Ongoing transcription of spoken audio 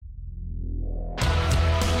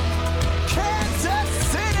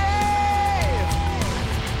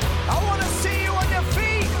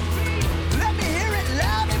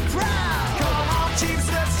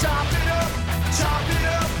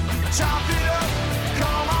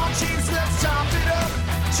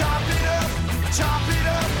Chop it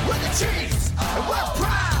up with the Chiefs, and we're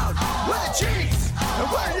proud. We're the Chiefs, and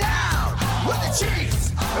we're loud. We're the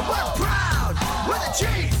Chiefs, and we're proud. We're the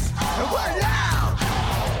Chiefs, and we're loud.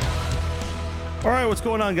 All right, what's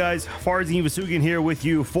going on, guys? Farzin Vousoughian here with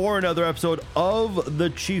you for another episode of the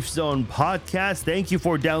Chiefs Zone podcast. Thank you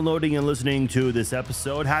for downloading and listening to this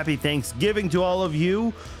episode. Happy Thanksgiving to all of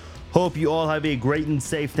you. Hope you all have a great and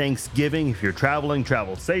safe Thanksgiving. If you're traveling,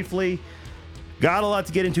 travel safely. Got a lot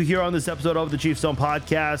to get into here on this episode of the Chiefs Zone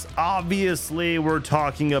podcast. Obviously, we're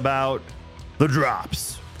talking about the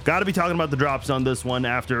drops. Got to be talking about the drops on this one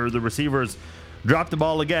after the receivers dropped the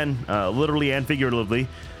ball again, literally and figuratively.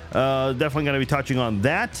 Definitely going to be touching on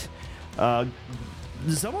that.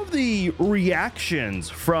 Some of the reactions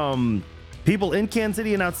from people in Kansas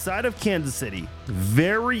City and outside of Kansas City,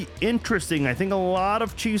 very interesting. I think a lot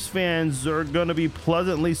of Chiefs fans are going to be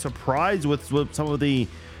pleasantly surprised with some of the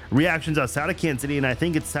reactions outside of Kansas City, and I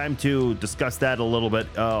think it's time to discuss that a little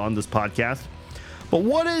bit on this podcast. But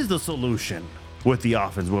what is the solution with the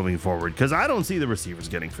offense moving forward? Because I don't see the receivers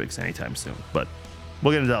getting fixed anytime soon, but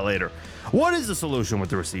we'll get into that later. What is the solution with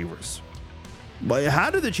the receivers? How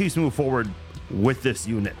do the Chiefs move forward with this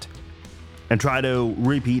unit and try to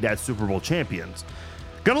repeat as Super Bowl champions?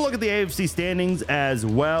 Gonna look at the AFC standings as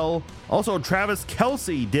well. Also, Travis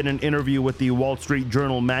Kelce did an interview with the Wall Street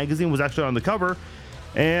Journal magazine, was actually on the cover,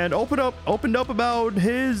 and opened up about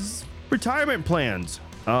his retirement plans.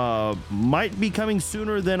 Might be coming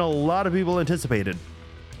sooner than a lot of people anticipated.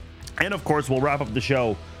 And of course, we'll wrap up the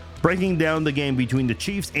show breaking down the game between the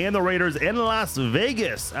Chiefs and the Raiders in Las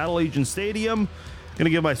Vegas at Allegiant Stadium. Gonna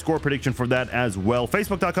give my score prediction for that as well.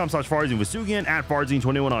 Facebook.com/Farzin Vousoughian, at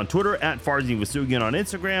Farzin21 on Twitter, at Farzin Vousoughian on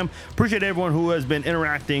Instagram. Appreciate everyone who has been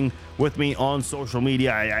interacting with me on social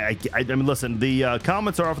media. I mean, listen, the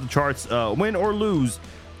comments are off the charts, win or lose,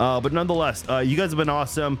 but nonetheless, you guys have been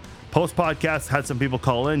awesome. Post podcast had some people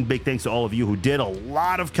call in. Big thanks to all of you who did. A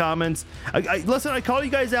lot of comments. Listen, I call you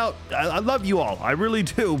guys out. I love you all. I really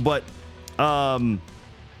do, but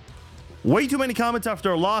way too many comments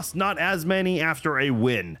after a loss, not as many after a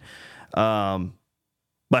win. But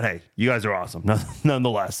hey, you guys are awesome,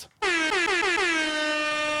 nonetheless.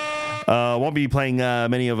 Won't be playing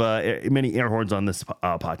many air horns on this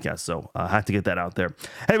podcast, so I have to get that out there.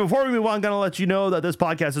 Hey, before we move on, gonna let you know that this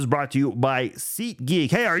podcast is brought to you by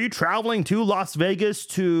SeatGeek. Hey, are you traveling to Las Vegas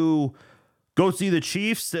to go see the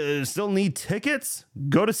Chiefs? Still need tickets?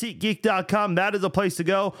 Go to SeatGeek.com. That is a place to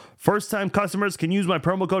go. First-time customers can use my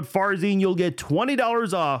promo code Farzin. You'll get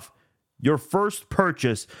 $20 off your first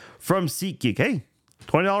purchase from SeatGeek. Hey,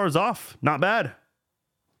 $20 off. Not bad.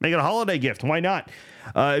 Make it a holiday gift. Why not?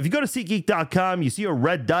 If you go to SeatGeek.com, you see a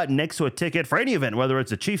red dot next to a ticket for any event, whether it's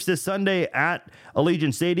the Chiefs this Sunday at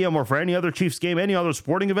Allegiant Stadium or for any other Chiefs game, any other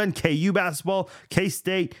sporting event, KU basketball,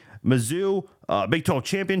 K-State, Mizzou, Big 12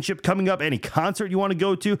 championship coming up, any concert you want to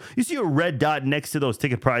go to, you see a red dot next to those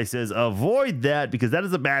ticket prices. Avoid that because that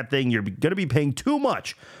is a bad thing. You're going to be paying too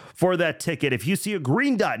much for that ticket. If you see a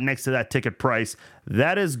green dot next to that ticket price,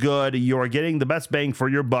 that is good. You're getting the best bang for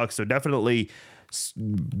your buck. So definitely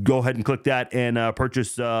go ahead and click that and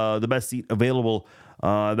purchase the best seat available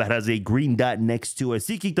that has a green dot next to it.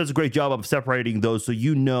 SeatGeek does a great job of separating those so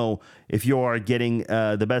you know if you are getting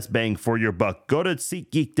the best bang for your buck. Go to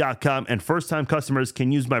SeatGeek.com, and first-time customers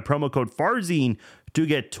can use my promo code Farzin to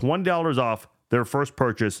get $20 off their first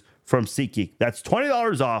purchase from SeatGeek. That's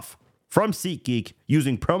 $20 off from SeatGeek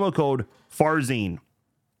using promo code Farzin.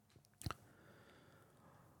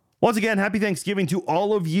 Once again, happy Thanksgiving to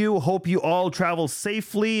all of you. Hope you all travel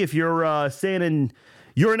safely. If you're staying in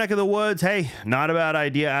your neck of the woods, hey, not a bad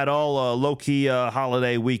idea at all. Low-key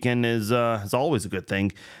holiday weekend is always a good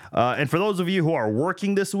thing. And for those of you who are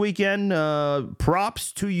working this weekend,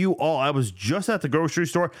 props to you all. I was just at the grocery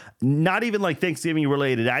store, not even like Thanksgiving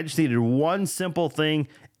related. I just needed one simple thing.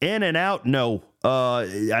 In and out, no.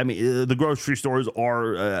 I mean, the grocery stores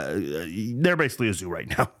are, they're basically a zoo right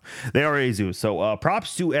now. They are a zoo. So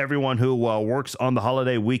props to everyone who works on the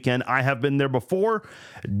holiday weekend. I have been there before.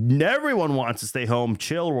 Everyone wants to stay home,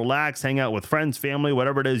 chill, relax, hang out with friends, family,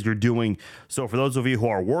 whatever it is you're doing. So for those of you who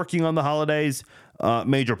are working on the holidays,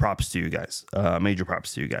 major props to you guys. Major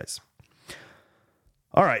props to you guys.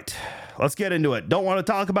 All right, let's get into it. Don't want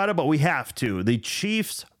to talk about it, but we have to. The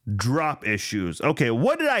Chiefs drop issues. Okay,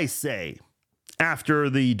 what did I say after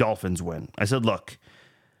the Dolphins win? I said, look,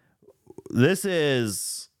 this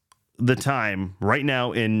is the time right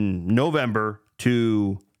now in November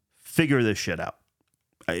to figure this shit out.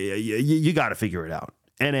 You got to figure it out.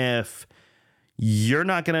 And if you're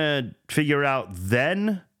not going to figure it out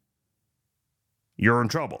then, you're in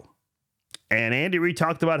trouble. And Andy Reid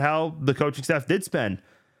talked about how the coaching staff did spend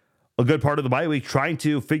a good part of the bye week trying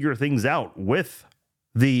to figure things out with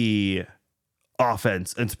the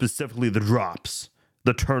offense and specifically the drops,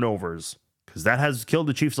 the turnovers, because that has killed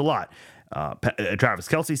the Chiefs a lot. Travis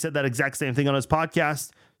Kelce said that exact same thing on his podcast.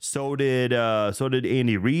 So did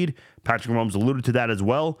Andy Reid. Patrick Mahomes alluded to that as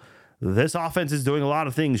well. This offense is doing a lot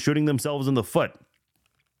of things, shooting themselves in the foot.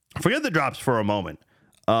 Forget the drops for a moment.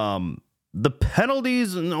 The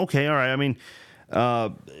penalties, okay, all right. I mean,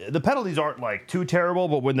 the penalties aren't like too terrible,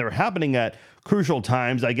 but when they're happening at crucial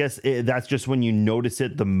times, I guess that's just when you notice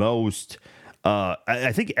it the most.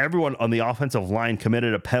 I think everyone on the offensive line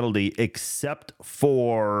committed a penalty except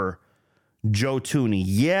for Joe Thuney.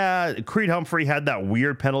 Yeah, Creed Humphrey had that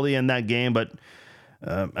weird penalty in that game, but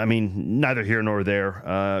I mean, neither here nor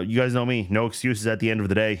there. You guys know me, no excuses at the end of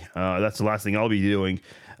the day. That's the last thing I'll be doing.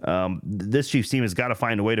 This Chiefs team has got to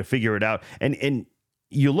find a way to figure it out. And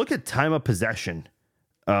you look at time of possession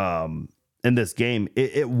in this game,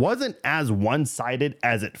 it wasn't as one-sided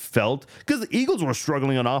as it felt because the Eagles were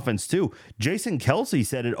struggling on offense too. Jason Kelce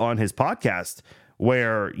said it on his podcast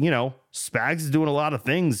where, Spags is doing a lot of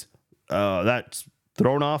things that's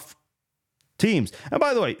thrown off teams. And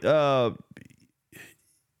by the way,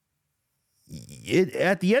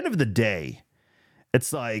 at the end of the day,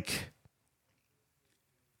 it's like,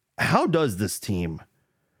 how does this team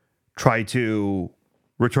try to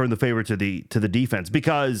return the favor to the defense?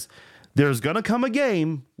 Because there's going to come a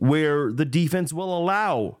game where the defense will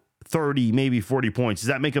allow 30, maybe 40 points. Does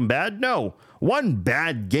that make them bad? No. One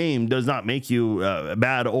bad game does not make you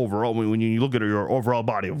bad overall. When you look at your overall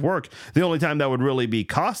body of work, the only time that would really be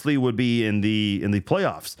costly would be in the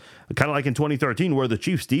playoffs. Kind of like in 2013, where the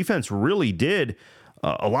Chiefs defense really did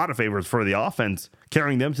a lot of favors for the offense,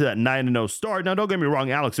 carrying them to that 9-0 start. Now, don't get me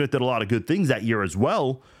wrong, Alex Smith did a lot of good things that year as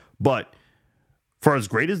well, but for as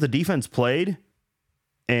great as the defense played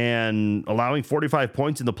and allowing 45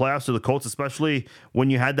 points in the playoffs to the Colts, especially when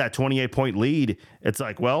you had that 28-point lead, it's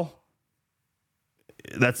like, well,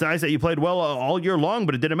 that's nice that you played well all year long,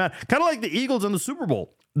 but it didn't matter. Kind of like the Eagles in the Super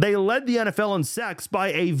Bowl. They led the NFL in sacks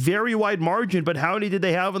by a very wide margin, but how many did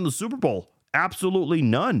they have in the Super Bowl? Absolutely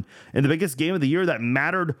none. In the biggest game of the year that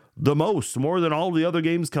mattered the most, more than all the other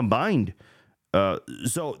games combined.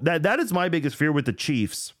 So that is my biggest fear with the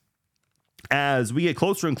Chiefs as we get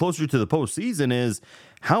closer and closer to the postseason is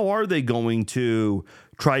how are they going to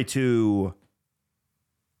try to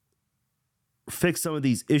fix some of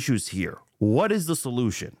these issues here? What is the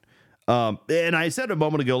solution? And I said a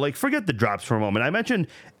moment ago, like, forget the drops for a moment. I mentioned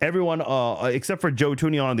everyone except for Joe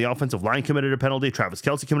Thuney on the offensive line committed a penalty. Travis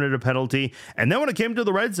Kelce committed a penalty. And then when it came to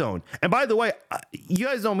the red zone, and by the way, you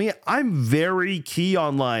guys know me, I'm very key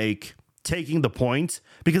on like taking the points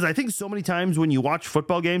because I think so many times when you watch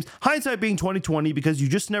football games, hindsight being 2020, because you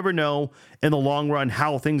just never know in the long run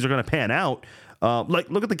how things are going to pan out. Like,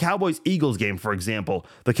 look at the Cowboys-Eagles game, for example.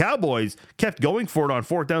 The Cowboys kept going for it on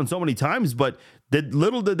fourth down so many times, but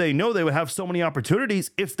little did they know they would have so many opportunities.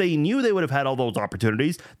 If they knew they would have had all those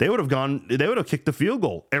opportunities, they would have kicked the field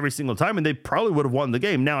goal every single time, and they probably would have won the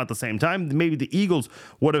game. Now, at the same time, maybe the Eagles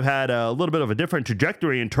would have had a little bit of a different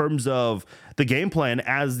trajectory in terms of the game plan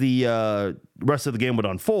as the rest of the game would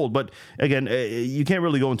unfold. But again, you can't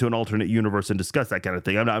really go into an alternate universe and discuss that kind of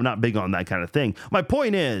thing. I'm not big on that kind of thing. My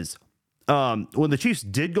point is, when the Chiefs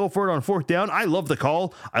did go for it on fourth down, I love the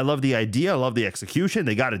call. I love the idea. I love the execution.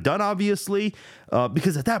 They got it done, obviously,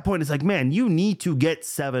 because at that point, it's like, man, you need to get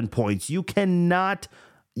 7 points. You cannot,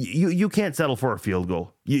 you can't settle for a field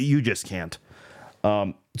goal. You just can't.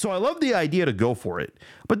 So I love the idea to go for it.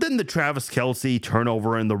 But then the Travis Kelce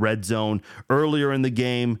turnover in the red zone earlier in the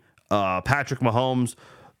game, Patrick Mahomes,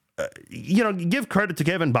 give credit to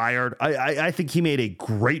Kevin Byard. I think he made a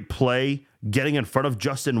great play getting in front of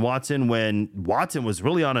Justin Watson when Watson was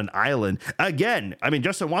really on an island. Again, I mean,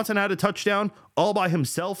 Justin Watson had a touchdown all by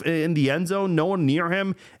himself in the end zone, no one near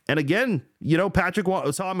him. And again, Patrick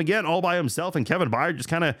saw him again all by himself, and Kevin Byard just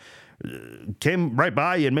kind of came right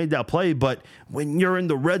by and made that play. But when you're in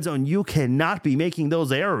the red zone, you cannot be making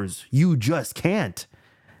those errors. You just can't.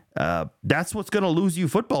 That's what's going to lose you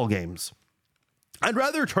football games. I'd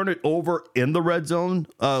rather turn it over in the red zone,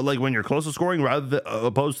 like when you're close to scoring,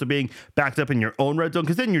 opposed to being backed up in your own red zone,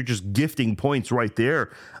 because then you're just gifting points right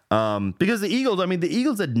there. Because the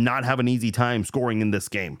Eagles did not have an easy time scoring in this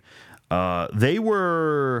game. They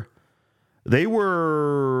were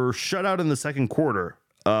shut out in the second quarter.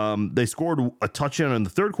 They scored a touchdown in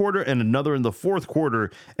the third quarter and another in the fourth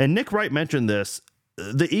quarter. And Nick Wright mentioned this.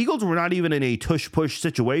 the Eagles were not even in a tush-push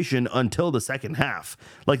situation until the second half.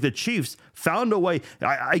 Like, the Chiefs found a way.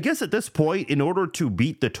 I guess at this point, in order to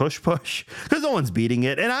beat the tush-push, because no one's beating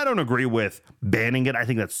it, and I don't agree with banning it. I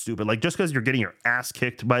think that's stupid. Like, just because you're getting your ass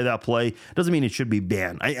kicked by that play doesn't mean it should be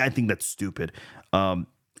banned. I think that's stupid. But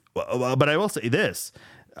I will say this.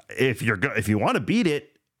 If you want to beat it,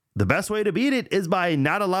 the best way to beat it is by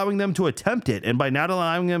not allowing them to attempt it. And by not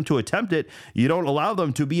allowing them to attempt it, you don't allow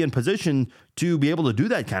them to be in position to be able to do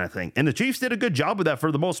that kind of thing. And the Chiefs did a good job with that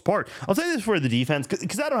for the most part. I'll say this for the defense,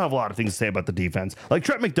 because I don't have a lot of things to say about the defense. Like,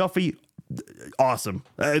 Trent McDuffie, awesome.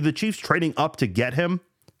 The Chiefs trading up to get him,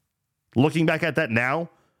 looking back at that now,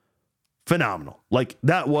 phenomenal. Like,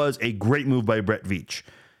 that was a great move by Brett Veach.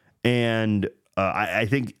 And I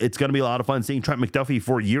think it's going to be a lot of fun seeing Trent McDuffie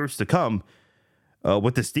for years to come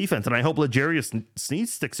with this defense. And I hope L'Jarius Sneed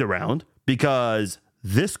sticks around, because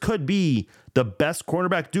this could be the best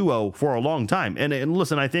cornerback duo for a long time. And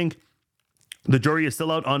listen, I think the jury is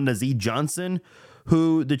still out on Nazeed Johnson,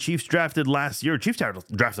 who the Chiefs drafted last year. Chiefs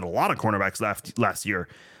drafted a lot of cornerbacks last year.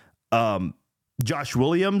 Josh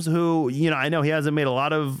Williams, who, I know he hasn't made a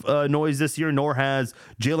lot of noise this year, nor has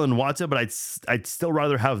Jalen Watson, but I'd still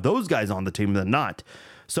rather have those guys on the team than not.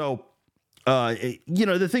 So,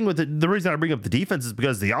 the thing with the reason I bring up the defense is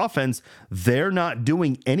because the offense, they're not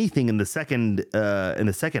doing anything in the second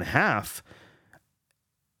half,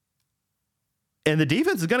 and the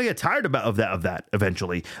defense is going to get tired of that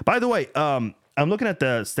eventually. By the way, I'm looking at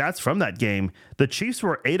the stats from that game. The Chiefs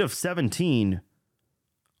were 8 of 17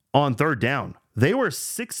 on third down. They were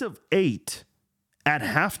 6 of 8 at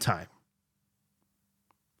halftime.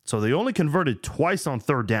 So they only converted twice on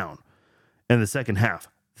third down in the second half.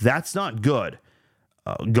 That's not good.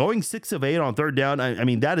 Going 6 of 8 on third down, I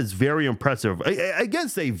mean, that is very impressive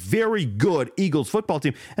against a very good Eagles football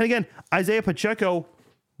team. And again, Isaiah Pacheco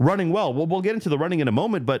running well. We'll get into the running in a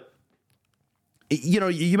moment, but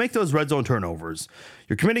you make those red zone turnovers.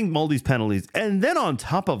 You're committing all these penalties. And then on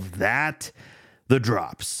top of that, the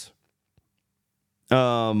drops.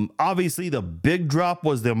 Obviously, the big drop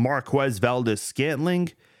was the Marquez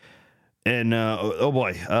Valdes-Scantling. And,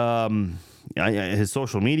 his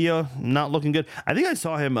social media not looking good. I think I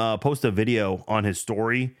saw him post a video on his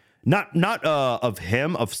story, not of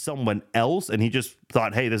him, of someone else, and he just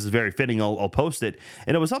thought, hey, this is very fitting, I'll post it.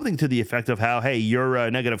 And it was something to the effect of how, hey, your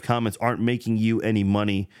negative comments aren't making you any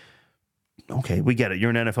money. Okay, we get it.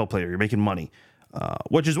 You're an NFL player. You're making money,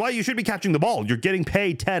 which is why you should be catching the ball. You're getting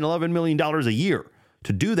paid $10-11 million a year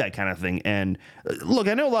to do that kind of thing. And look,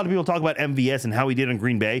 I know a lot of people talk about MVS and how he did in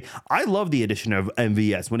Green Bay. I love the addition of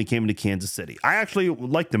MVS when he came into Kansas City. I actually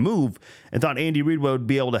liked the move and thought Andy Reid would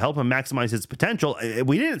be able to help him maximize his potential.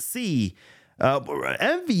 We didn't see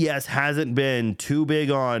MVS hasn't been too big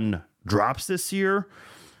on drops this year.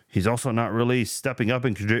 He's also not really stepping up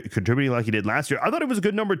and contributing like he did last year. I thought it was a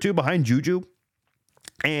good number 2 behind Juju,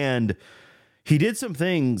 and he did some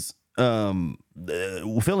things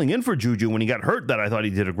filling in for Juju when he got hurt that I thought he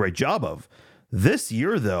did a great job of. This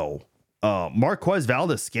year, though, Marquez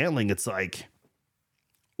Valdes-Scantling, it's like,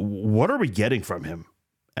 what are we getting from him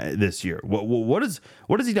this year? What is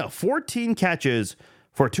he now? 14 catches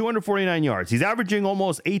for 249 yards. He's averaging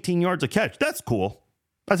almost 18 yards a catch. That's cool.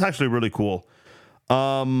 That's actually really cool.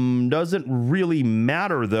 Doesn't really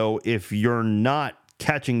matter, though, if you're not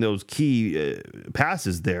catching those key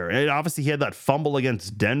passes there. And obviously, he had that fumble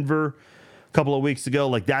against Denver a couple of weeks ago.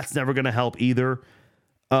 Like, that's never going to help either.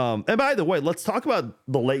 And by the way, let's talk about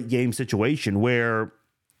the late game situation where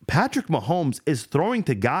Patrick Mahomes is throwing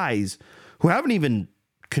to guys who haven't even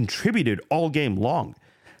contributed all game long.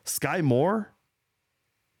 Sky Moore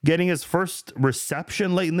getting his first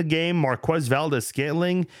reception late in the game. Marquez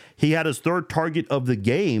Valdes-Scantling, he had his third target of the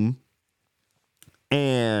game.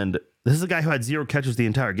 And this is a guy who had 0 catches the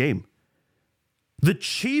entire game. The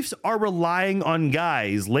Chiefs are relying on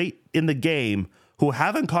guys late in the game who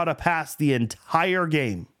haven't caught a pass the entire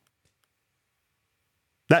game.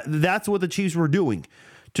 That's what the Chiefs were doing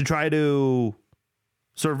to try to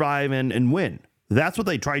survive and win. That's what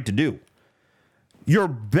they tried to do. Your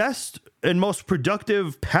best and most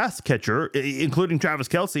productive pass catcher, including Travis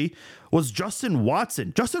Kelce, was Justin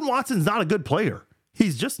Watson. Justin Watson's not a good player.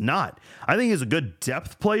 He's just not. I think he's a good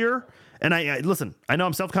depth player. And I listen, I know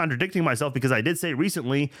I'm self-contradicting myself because I did say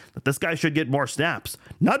recently that this guy should get more snaps.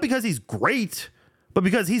 Not because he's great, but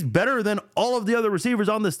because he's better than all of the other receivers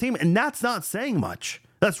on this team. And that's not saying much.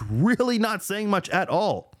 That's really not saying much at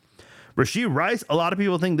all. Rashee Rice, a lot of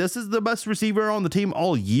people think this is the best receiver on the team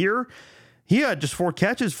all year. He had just 4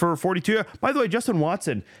 catches for 42. By the way, Justin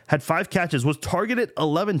Watson had 5 catches, was targeted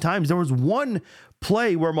 11 times. There was one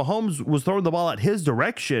play where Mahomes was throwing the ball at his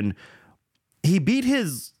direction, he beat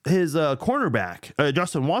his cornerback,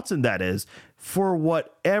 Justin Watson, that is. For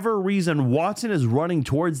whatever reason, Watson is running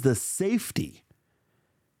towards the safety.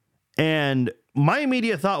 And my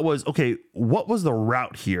immediate thought was, okay, what was the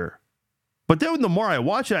route here? But then the more I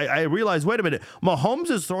watch it, I realized, wait a minute,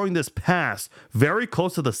 Mahomes is throwing this pass very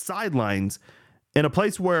close to the sidelines in a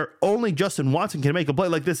place where only Justin Watson can make a play.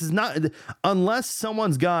 Like, this is not, unless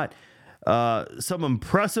someone's got some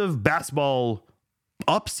impressive basketball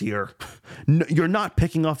ups here, you're not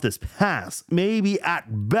picking off this pass. Maybe at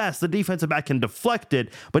best the defensive back can deflect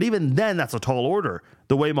it, but even then that's a tall order,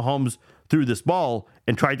 the way Mahomes threw this ball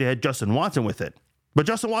and tried to hit Justin Watson with it. But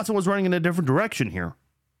Justin Watson was running in a different direction here.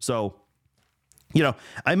 So, you know,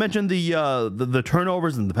 I mentioned the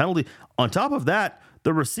turnovers and the penalty. On top of that,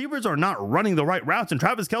 the receivers are not running the right routes. And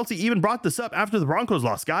Travis Kelce even brought this up after the Broncos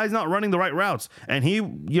lost. Guys not running the right routes. And he,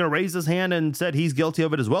 raised his hand and said he's guilty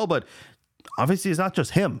of it as well. But obviously it's not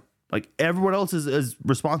just him. Like, everyone else is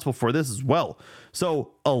responsible for this as well.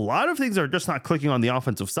 So a lot of things are just not clicking on the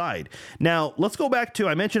offensive side. Now, let's go back to,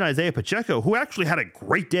 I mentioned Isaiah Pacheco, who actually had a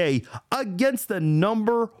great day against the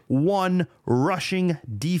number one rushing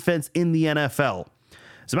defense in the NFL.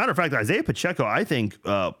 As a matter of fact, Isaiah Pacheco, I think,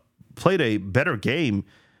 played a better game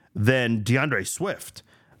than DeAndre Swift.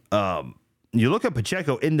 You look at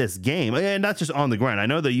Pacheco in this game, and not just on the ground. I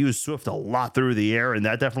know they used Swift a lot through the air, and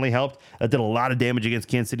that definitely helped. That did a lot of damage against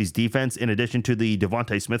Kansas City's defense, in addition to the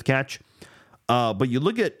Devontae Smith catch. But you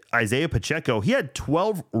look at Isaiah Pacheco, he had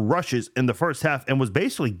 12 rushes in the first half and was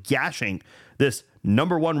basically gashing this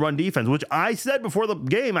number one run defense, which I said before the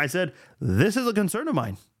game, I said, this is a concern of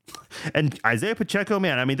mine. And Isaiah Pacheco,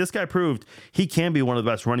 man, I mean, this guy proved he can be one of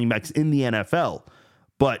the best running backs in the NFL.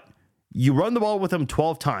 But you run the ball with him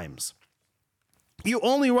 12 times. You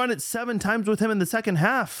only run it 7 times with him in the second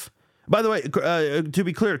half. By the way, to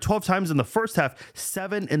be clear, 12 times in the first half,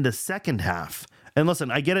 7 in the second half. And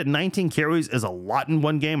listen, I get it, 19 carries is a lot in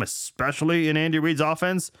one game, especially in Andy Reid's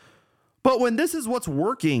offense. But when this is what's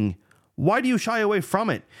working, why do you shy away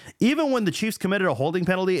from it? Even when the Chiefs committed a holding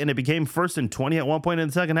penalty and it became 1st and 20 at one point in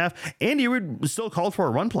the second half, Andy Reid still called for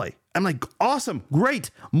a run play. I'm like, awesome,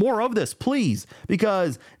 great, more of this, please.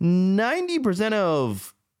 Because 90%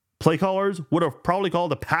 of play callers would have probably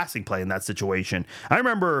called a passing play in that situation. I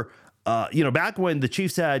remember, back when the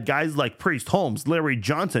Chiefs had guys like Priest Holmes, Larry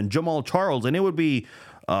Johnson, Jamal Charles, and it would be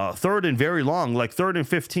third and very long, like 3rd and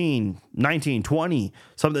 15, 19, 20,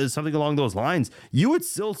 something along those lines. You would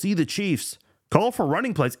still see the Chiefs call for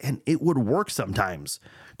running plays, and it would work sometimes.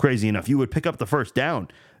 Crazy enough, you would pick up the first down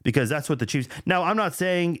because that's what the Chiefs. Now, I'm not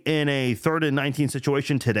saying in a 3rd and 19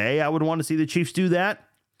 situation today, I would want to see the Chiefs do that.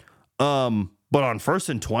 But on 1st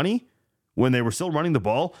and 20, when they were still running the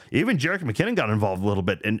ball, even Jerick McKinnon got involved a little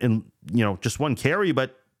bit in just one carry,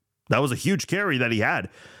 but that was a huge carry that he had.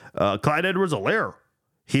 Clyde Edwards-Helaire,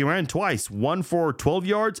 he ran twice, one for 12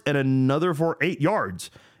 yards and another for 8 yards.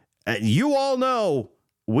 And you all know,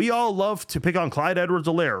 we all love to pick on Clyde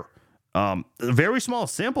Edwards-Helaire. Very small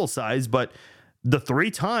sample size, but the 3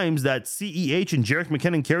 times that CEH and Jerick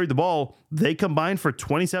McKinnon carried the ball, they combined for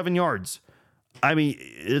 27 yards. I mean,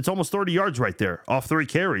 it's almost 30 yards right there off 3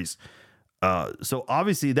 carries. So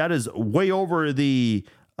obviously that is way over the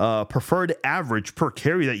preferred average per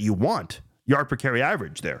carry that you want, yard per carry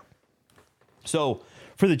average there. So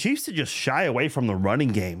for the Chiefs to just shy away from the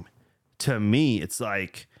running game, to me, it's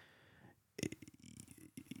like,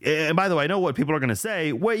 and by the way, I know what people are going to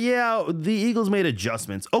say. Well, yeah, the Eagles made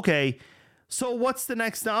adjustments. Okay, so what's the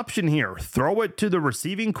next option here? Throw it to the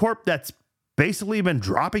receiving corp that's basically been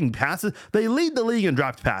dropping passes. They lead the league in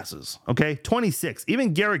dropped passes. Okay, 26.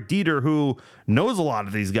 Even Garrett Dieter, who knows a lot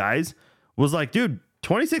of these guys, was like, dude,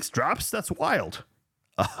 26 drops? That's wild.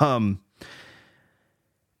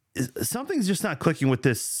 Something's just not clicking with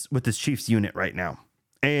this Chiefs unit right now.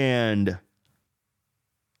 And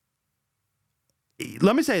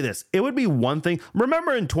let me say this. It would be one thing.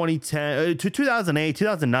 Remember in 2010, 2008,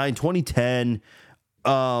 2009, 2010,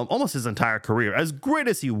 almost his entire career, as great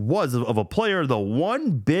as he was of a player, the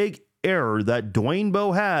one big error that Dwayne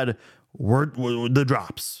Bowe had were the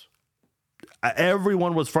drops.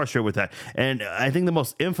 Everyone was frustrated with that. And I think the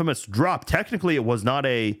most infamous drop, technically it was not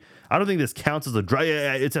I don't think this counts as a drop.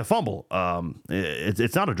 It's a fumble.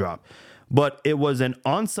 It's not a drop, but it was an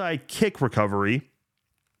onside kick recovery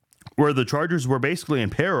where the Chargers were basically in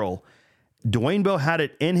peril. Dwayne Bowe had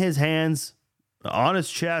it in his hands, on his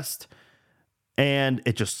chest, and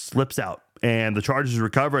it just slips out. And the Chargers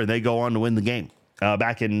recover, and they go on to win the game.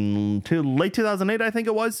 Back in late 2008, I think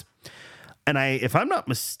it was. And if I'm not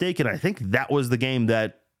mistaken, I think that was the game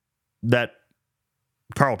that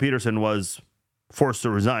Carl Peterson was forced to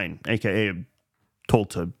resign, a.k.a. told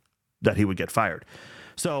to that he would get fired.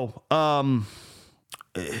 So to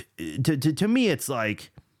me, it's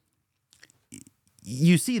like,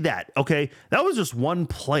 you see that, okay, that was just one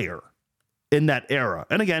player in that era.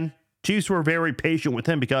 And again, Chiefs were very patient with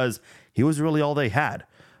him because he was really all they had,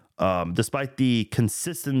 despite the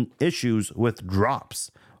consistent issues with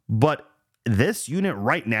drops. But this unit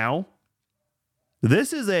right now,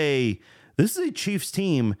 this is a Chiefs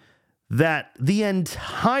team that the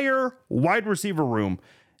entire wide receiver room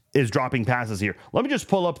is dropping passes here. Let me just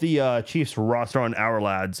pull up the Chiefs roster on Our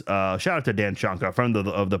Lads. Shout out to Dan Shanka, friend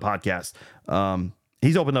of the podcast.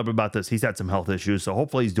 He's opened up about this. He's had some health issues, so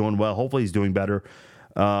hopefully he's doing well. Hopefully he's doing better.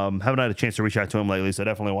 Haven't had a chance to reach out to him lately, so I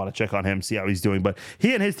definitely want to check on him, see how he's doing. But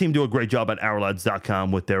he and his team do a great job at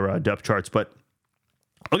OurLads.com with their depth charts. But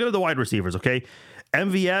look at the wide receivers, okay?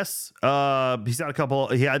 MVS, he's had a couple.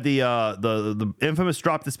 He had the infamous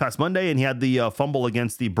drop this past Monday, and he had the fumble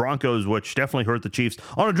against the Broncos, which definitely hurt the Chiefs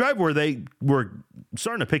on a drive where they were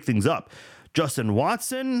starting to pick things up. Justin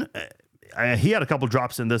Watson, he had a couple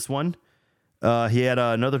drops in this one. He had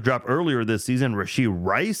another drop earlier this season. Rashee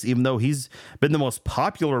Rice, even though he's been the most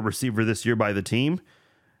popular receiver this year by the team,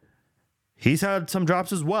 he's had some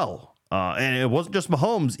drops as well. And it wasn't just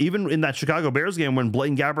Mahomes. Even in that Chicago Bears game when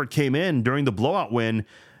Blaine Gabbert came in during the blowout win,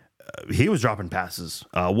 he was dropping passes.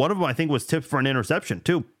 One of them, I think, was tipped for an interception,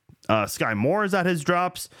 too. Sky Moore is at his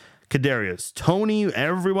drops. Kadarius Toney,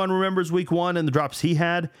 everyone remembers week 1 and the drops he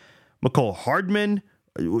had. Mecole Hardman,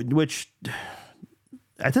 which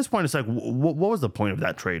at this point, it's like, what was the point of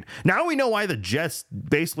that trade? Now we know why the Jets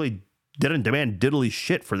basically didn't demand diddly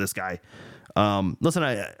shit for this guy. Listen,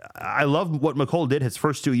 I love what Mecole did his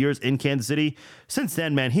first 2 years in Kansas City. Since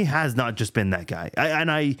then, man, he has not just been that guy.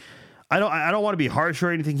 I don't want to be harsh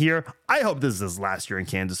or anything here. I hope this is his last year in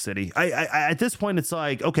Kansas City. I at this point, it's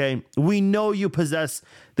like, okay, we know you possess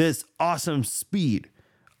this awesome speed,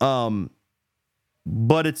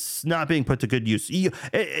 but it's not being put to good use.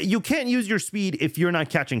 You can't use your speed if you're not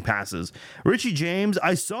catching passes. Richie James,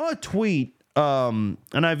 I saw a tweet, and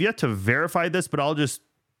I've yet to verify this, but I'll just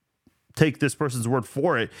take this person's word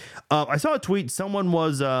for it. I saw a tweet. Someone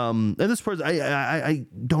was, and this person, I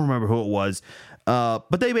don't remember who it was,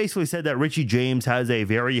 but they basically said that Richie James has a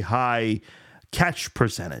very high catch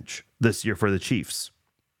percentage this year for the Chiefs.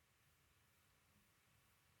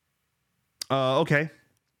 Okay.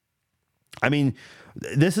 I mean,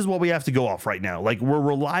 this is what we have to go off right now. Like, we're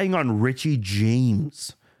relying on Richie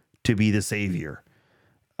James to be the savior.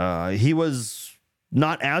 He was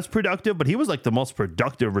not as productive, but he was like the most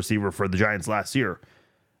productive receiver for the Giants last year.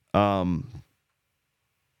 But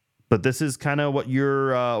this is kind of what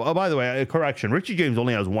you're... oh, by the way, a correction. Richie James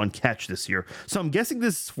only has 1 catch this year. So I'm guessing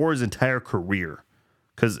this is for his entire career,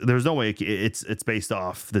 because there's no way it's based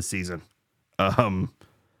off this season.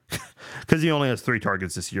 Because he only has 3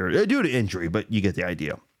 targets this year due to injury, but you get the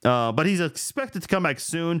idea. But he's expected to come back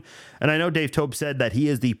soon. And I know Dave Tope said that he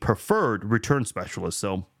is the preferred return specialist.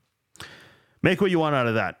 So make what you want out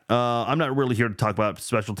of that. I'm not really here to talk about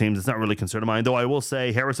special teams. It's not really a concern of mine, though I will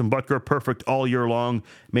say Harrison Butker, perfect all year long,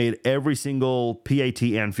 made every single PAT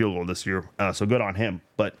and field goal this year. So good on him.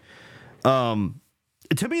 But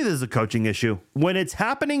to me, this is a coaching issue. When it's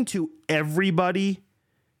happening to everybody,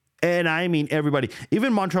 and I mean everybody,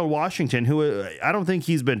 even Montreal Washington, who I don't think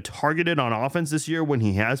he's been targeted on offense this year when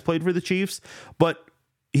he has played for the Chiefs, but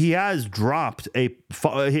he has dropped he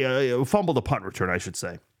fumbled a punt return, I should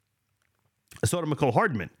say. So did Mecole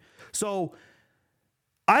Hardman. So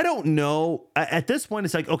I don't know. At this point,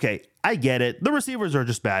 it's like, okay, I get it. The receivers are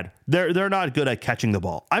just bad. They're not good at catching the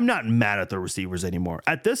ball. I'm not mad at the receivers anymore.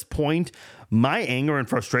 At this point, my anger and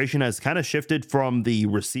frustration has kind of shifted from the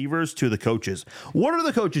receivers to the coaches. What are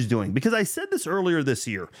the coaches doing? Because I said this earlier this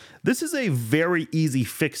year. This is a very easy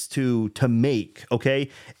fix to make, okay?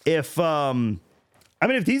 If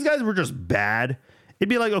these guys were just bad, it'd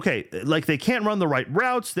be like, okay, like they can't run the right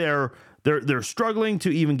routes. They're struggling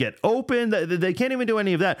to even get open. They can't even do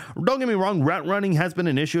any of that. Don't get me wrong, route running has been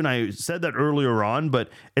an issue, and I said that earlier on, but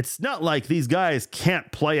it's not like these guys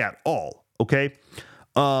can't play at all, okay?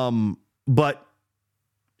 But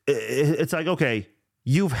it's like, okay,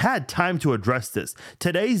 you've had time to address this.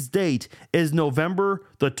 Today's date is November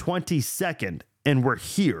the 22nd, and we're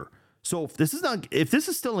here. So if this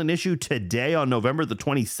is still an issue today on November the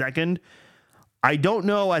 22nd, I don't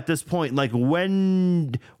know at this point, like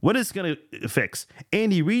when it's going to fix.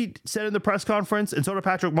 Andy Reid said in the press conference, and so did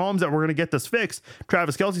Patrick Mahomes, that we're going to get this fixed.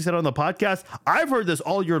 Travis Kelce said on the podcast, I've heard this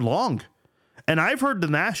all year long. And I've heard the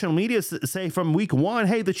national media say from week 1,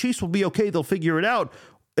 hey, the Chiefs will be okay. They'll figure it out.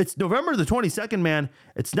 It's November the 22nd, man.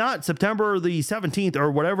 It's not September the 17th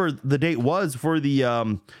or whatever the date was for the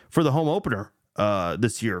home opener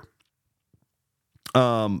this year.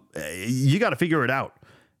 You got to figure it out.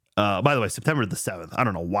 By the way, September the 7th. I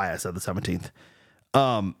don't know why I said the 17th.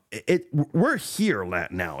 We're here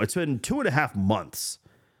now. It's been 2.5 months.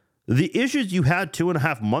 The issues you had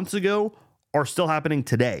 2.5 months ago are still happening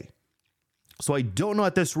today. So I don't know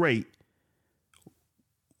at this rate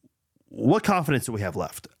what confidence do we have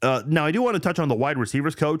left. Now, I do want to touch on the wide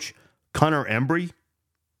receivers coach, Connor Embry,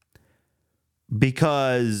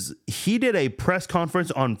 because he did a press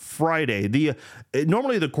conference on Friday.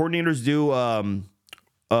 Normally the coordinators do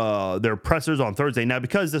their pressers on Thursday. Now,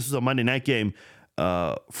 because this is a Monday night game,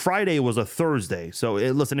 Friday was a Thursday. So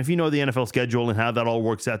listen, if you know the NFL schedule and how that all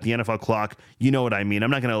works out, the NFL clock, you know what I mean.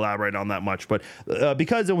 I'm not going to elaborate on that much, but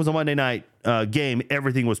because it was a Monday night game,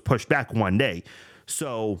 everything was pushed back one day.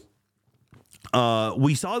 So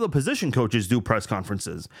we saw the position coaches do press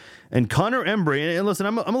conferences, and Connor Embry, and listen,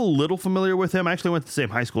 I'm a little familiar with him. I actually went to the same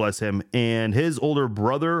high school as him, and his older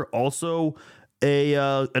brother also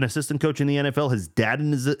an assistant coach in the NFL. His dad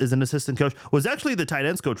is an assistant coach, was actually the tight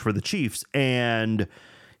ends coach for the Chiefs. And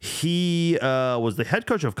he was the head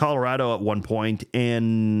coach of Colorado at one point.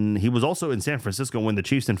 And he was also in San Francisco when the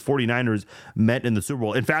Chiefs and 49ers met in the Super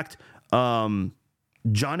Bowl. In fact,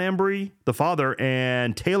 John Embry, the father,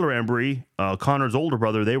 and Taylor Embry, Connor's older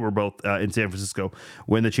brother, they were both in San Francisco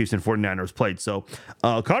when the Chiefs and 49ers played. So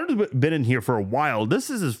Connor's been in here for a while. This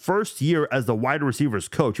is his first year as the wide receivers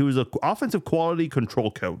coach. He was an offensive quality control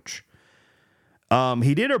coach.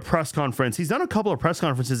 He did a press conference. He's done a couple of press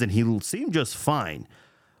conferences, and he seemed just fine.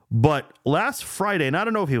 But last Friday, and I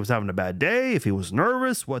don't know if he was having a bad day, if he was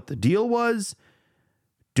nervous, what the deal was,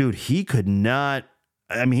 dude, he could not.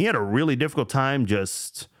 I mean, he had a really difficult time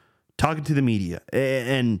just talking to the media.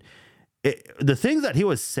 And the things that he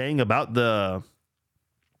was saying about the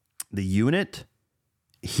unit,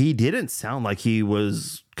 he didn't sound like he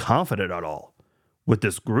was confident at all with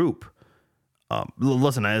this group.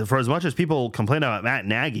 Listen, for as much as people complain about Matt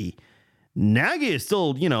Nagy is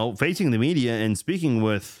still, facing the media and speaking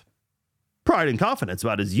with pride and confidence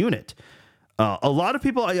about his unit. A lot of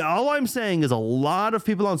people, all I'm saying is a lot of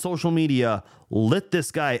people on social media lit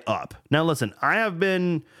this guy up. Now, listen, I have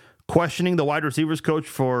been questioning the wide receivers coach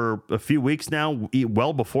for a few weeks now,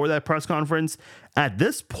 well before that press conference. At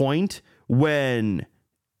this point, when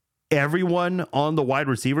everyone on the wide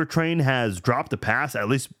receiver train has dropped a pass at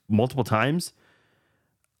least multiple times,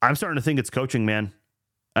 I'm starting to think it's coaching, man.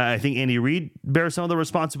 I think Andy Reid bears some of the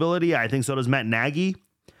responsibility. I think so does Matt Nagy.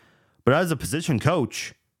 But as a position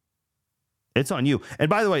coach, it's on you. And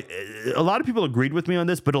by the way, a lot of people agreed with me on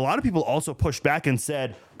this, but a lot of people also pushed back and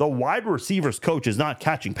said the wide receivers coach is not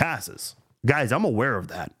catching passes. Guys, I'm aware of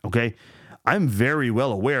that, okay? I'm very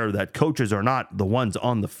well aware that coaches are not the ones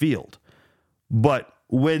on the field. But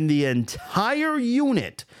when the entire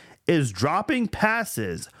unit is dropping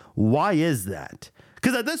passes, why is that?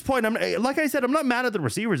 Because at this point, like I said, I'm not mad at the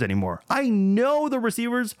receivers anymore. I know the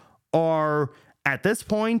receivers are, at this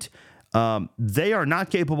point, they are not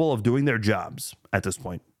capable of doing their jobs at this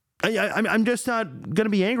point. I'm just not going to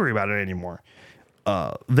be angry about it anymore.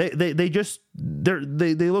 They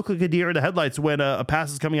look like a deer in the headlights when a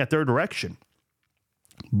pass is coming at their direction.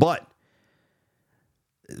 But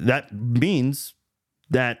that means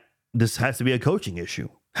that this has to be a coaching issue.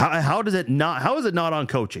 How is it not on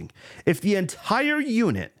coaching? If the entire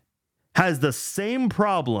unit has the same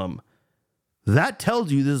problem, that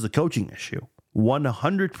tells you this is a coaching issue.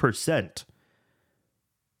 100%.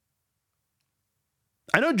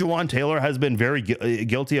 I know Jawaan Taylor has been very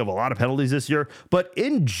guilty of a lot of penalties this year, but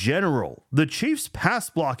in general, the Chiefs' pass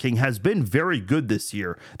blocking has been very good this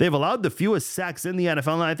year. They've allowed the fewest sacks in the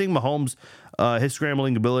NFL, and I think Mahomes, his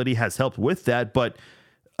scrambling ability has helped with that. But,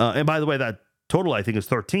 and by the way, that total, I think, is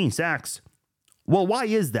 13 sacks. Well, why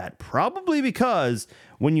is that? Probably because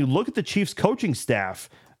when you look at the Chiefs' coaching staff,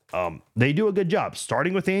 they do a good job,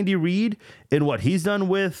 starting with Andy Reid and what he's done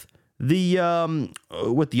with the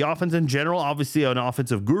offense in general. Obviously, an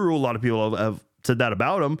offensive guru. A lot of people have said that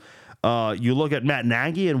about him. You look at Matt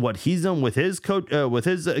Nagy and what he's done with his coach, with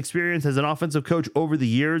his experience as an offensive coach over the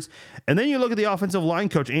years, and then you look at the offensive line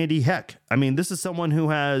coach Andy Heck. I mean, this is someone who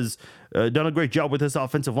has done a great job with this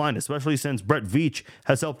offensive line, especially since Brett Veach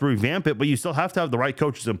has helped revamp it. But you still have to have the right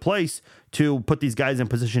coaches in place to put these guys in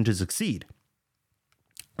position to succeed.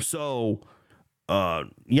 So,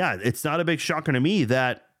 it's not a big shocker to me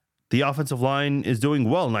that the offensive line is doing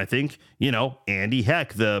well. And I think, Andy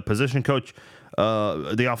Heck, the position coach,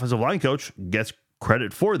 the offensive line coach, gets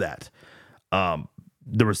credit for that.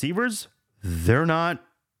 The receivers, they're not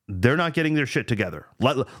getting their shit together.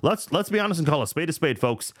 Let's be honest and call a spade,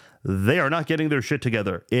 folks. They are not getting their shit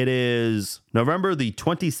together. It is November the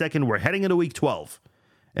 22nd. We're heading into week 12.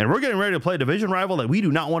 And we're getting ready to play a division rival that we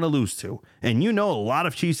do not want to lose to. And you know a lot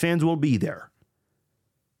of Chiefs fans will be there.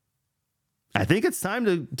 I think it's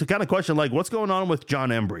time to kind of question, like, what's going on with John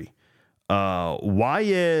Embry? Why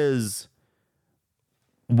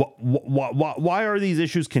are these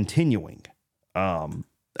issues continuing? And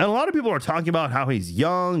a lot of people are talking about how he's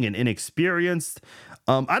young and inexperienced.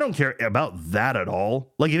 I don't care about that at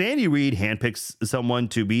all. Like, if Andy Reid handpicks someone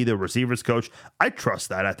to be the receivers coach, I trust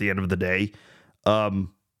that at the end of the day.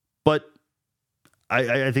 But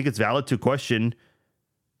I think it's valid to question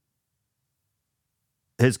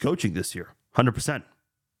his coaching this year, 100%.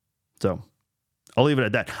 So I'll leave it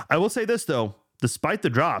at that. I will say this, though. Despite the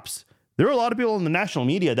drops, there are a lot of people in the national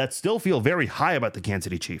media that still feel very high about the Kansas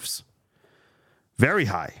City Chiefs. Very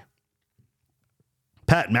high.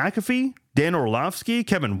 Pat McAfee, Dan Orlovsky,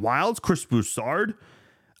 Kevin Wildes, Chris Broussard.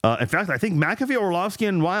 In fact, I think McAfee, Orlovsky,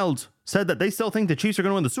 and Wildes said that they still think the Chiefs are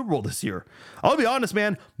going to win the Super Bowl this year. I'll be honest,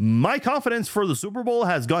 man. My confidence for the Super Bowl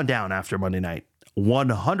has gone down after Monday night.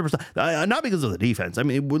 100%. Not because of the defense. I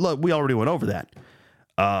mean, we already went over that.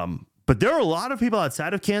 But there are a lot of people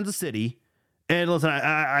outside of Kansas City. And listen,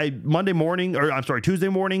 I Tuesday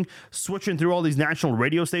morning, switching through all these national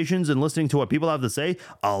radio stations and listening to what people have to say.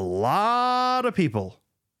 A lot of people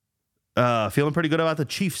feeling pretty good about the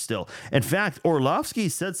Chiefs still. In fact, Orlovsky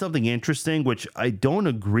said something interesting, which I don't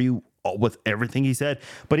agree with everything he said,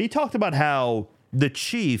 but he talked about how the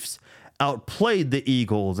Chiefs outplayed the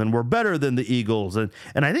Eagles and were better than the Eagles. And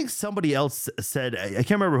I think somebody else said, I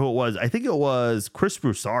can't remember who it was. I think it was Chris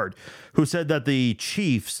Broussard who said that the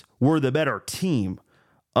Chiefs were the better team.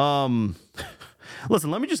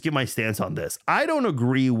 Listen, let me just give my stance on this. I don't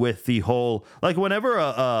agree with the whole, like, whenever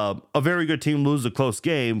a very good team loses a close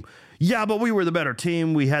game, yeah, but we were the better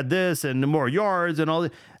team. We had this and more yards and all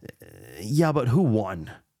that. Yeah, but who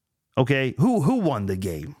won? Okay, who won the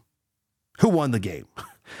game? Who won the game?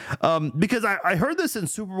 Because I heard this in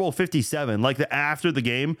Super Bowl 57, like after the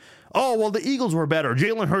game. Oh, well, the Eagles were better.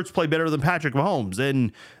 Jalen Hurts played better than Patrick Mahomes,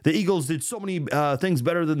 and the Eagles did so many things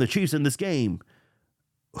better than the Chiefs in this game.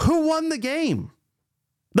 Who won the game?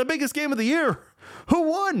 The biggest game of the year. Who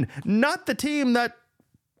won? Not the team that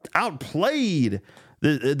outplayed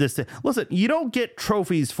this. Listen, you don't get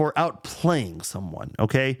trophies for outplaying someone,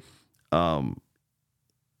 okay?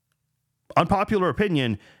 Unpopular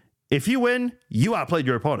opinion. If you win, you outplayed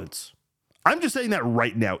your opponents. I'm just saying that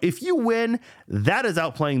right now. If you win, that is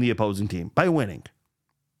outplaying the opposing team by winning.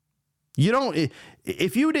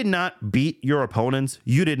 If you did not beat your opponents,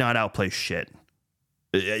 you did not outplay shit.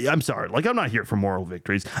 I'm sorry. Like, I'm not here for moral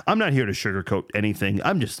victories. I'm not here to sugarcoat anything.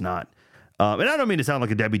 I'm just not. And I don't mean to sound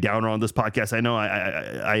like a Debbie Downer on this podcast. I know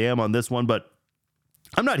I am on this one, but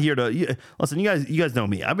I'm not here to listen. You guys know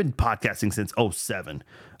me. I've been podcasting since 2007.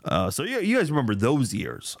 So you guys remember those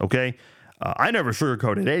years, okay? I never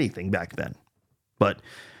sugarcoated anything back then. But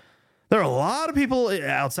there are a lot of people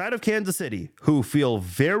outside of Kansas City who feel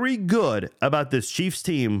very good about this Chiefs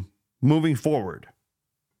team moving forward.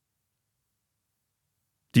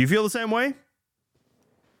 Do you feel the same way?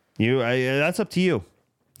 That's up to you.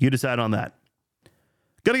 You decide on that.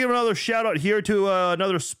 Got to give another shout out here to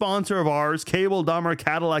another sponsor of ours, Cable Dahmer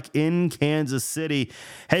Cadillac in Kansas City.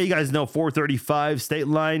 Hey, you guys know 435 State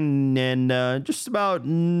Line, and just about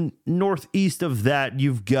northeast of that,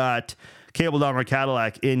 you've got Cable Dahmer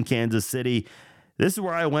Cadillac in Kansas City. This is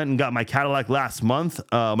where I went and got my Cadillac last month.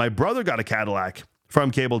 My brother got a Cadillac from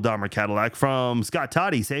Cable Dahmer Cadillac from Scott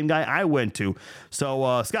Toddy, same guy I went to.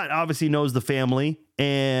 So Scott obviously knows the family,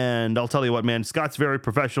 and I'll tell you what, man, Scott's very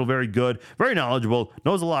professional, very good, very knowledgeable,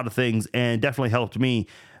 knows a lot of things, and definitely helped me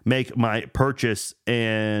make my purchase.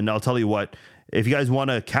 And I'll tell you what, if you guys want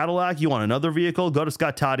a Cadillac, you want another vehicle, go to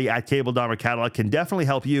Scott Toddy at Cable Dahmer Cadillac. Can definitely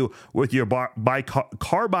help you with your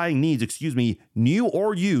car buying needs, new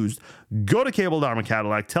or used. Go to Cable Dahmer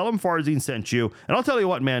Cadillac. Tell them Farzine sent you. And I'll tell you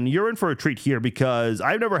what, man, you're in for a treat here because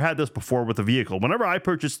I've never had this before with a vehicle. Whenever I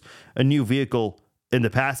purchased a new vehicle in the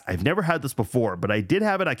past, I've never had this before, but I did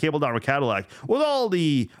have it at Cable Dahmer Cadillac with all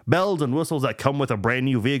the bells and whistles that come with a brand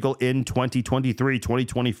new vehicle in 2023,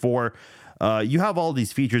 2024. You have all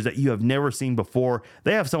these features that you have never seen before.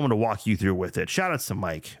 They have someone to walk you through with it. Shout out to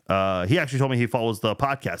Mike. He actually told me he follows the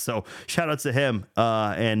podcast. So shout out to him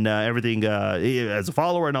and everything as a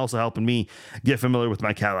follower, and also helping me get familiar with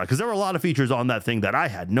my Cadillac. Because there were a lot of features on that thing that I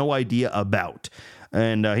had no idea about.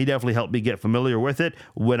 And he definitely helped me get familiar with it.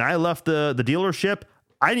 When I left the dealership,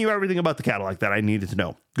 I knew everything about the Cadillac that I needed to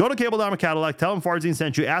know. Go to Cable Dahmer Cadillac, tell him Farzine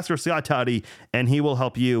sent you, ask for Scott Toddy, and he will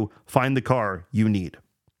help you find the car you need.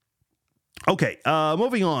 Okay,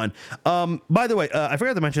 moving on. By the way, I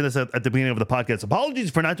forgot to mention this at the beginning of the podcast. Apologies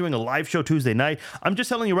for not doing a live show Tuesday night. I'm just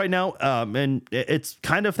telling you right now, and it's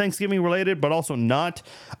kind of Thanksgiving related, but also not.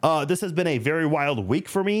 This has been a very wild week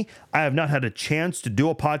for me. I have not had a chance to do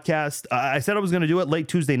a podcast. I said I was going to do it late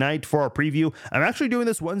Tuesday night for our preview. I'm actually doing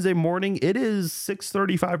this Wednesday morning. It is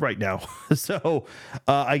 6:35 right now. So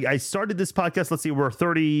I started this podcast. Let's see, we're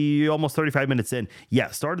almost 35 minutes in. Yeah,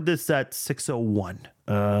 started this at 6:01.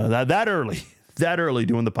 That early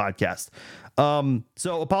doing the podcast.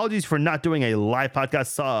 So apologies for not doing a live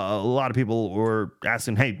podcast. A lot of people were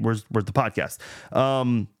asking, hey, where's the podcast?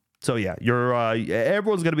 So yeah,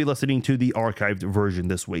 everyone's going to be listening to the archived version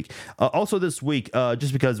this week. Also this week,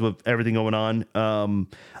 just because with everything going on,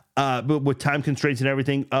 but with time constraints and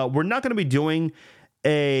everything, we're not going to be doing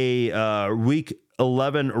a week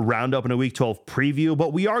 11 roundup and a week 12 preview,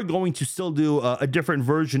 but we are going to still do a different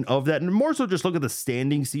version of that, and more so just look at the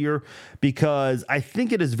standings here, because I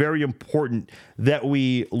think it is very important that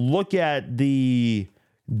we look at the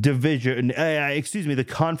the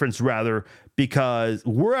conference rather, because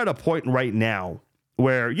we're at a point right now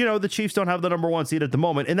where, the Chiefs don't have the number 1 seed at the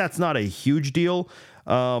moment, and that's not a huge deal.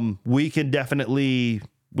 We can definitely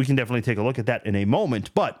take a look at that in a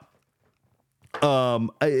moment, but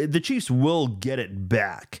the Chiefs will get it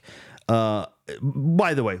back.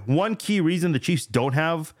 By the way, one key reason the Chiefs don't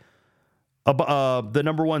have the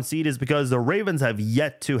number 1 seed is because the Ravens have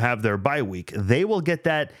yet to have their bye week. They will get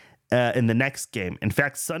that in the next game. In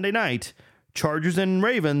fact, Sunday night, Chargers and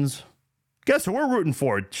Ravens. Guess who we're rooting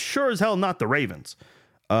for? Sure as hell not the Ravens.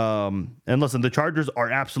 And listen, the Chargers are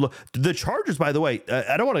the Chargers, by the way,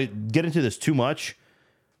 I don't want to get into this too much.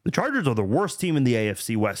 The Chargers are the worst team in the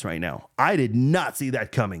AFC West right now. I did not see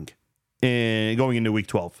that coming going into week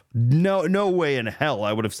 12. No way in hell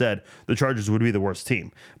I would have said the Chargers would be the worst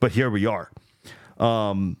team. But here we are.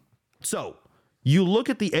 So you look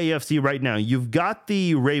at the AFC right now. You've got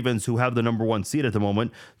the Ravens, who have the number 1 seed at the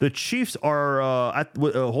moment. The Chiefs are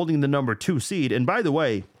holding the number 2 seed. And by the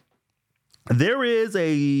way, there is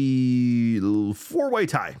a 4-way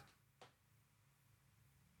tie.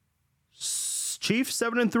 Chiefs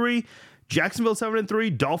 7-3, Jacksonville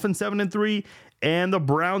 7-3, Dolphins 7-3, and the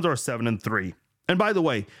Browns are 7-3. And by the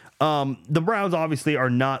way, the Browns obviously are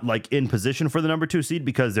not in position for the number 2 seed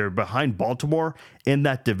because they're behind Baltimore in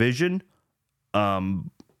that division. And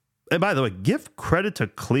by the way, give credit to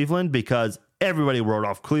Cleveland, because everybody wrote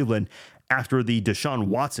off Cleveland after the Deshaun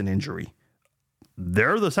Watson injury.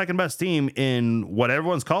 They're the second best team in what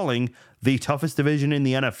everyone's calling the toughest division in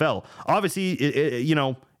the NFL. Obviously,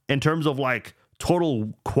 in terms of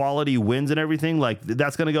total quality wins and everything,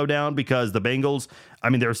 that's going to go down because the Bengals,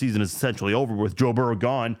 their season is essentially over with Joe Burrow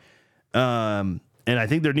gone. And I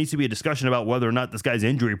think there needs to be a discussion about whether or not this guy's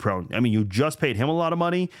injury prone. You just paid him a lot of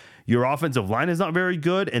money. Your offensive line is not very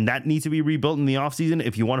good, and that needs to be rebuilt in the offseason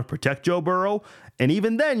if you want to protect Joe Burrow. And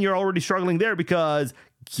even then, you're already struggling there, because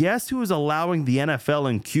guess who is allowing the NFL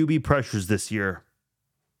in QB pressures this year?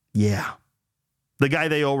 Yeah. The guy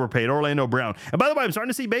they overpaid, Orlando Brown. And by the way, I'm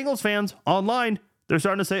starting to see Bengals fans online. They're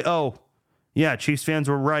starting to say, oh, yeah, Chiefs fans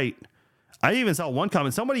were right. I even saw one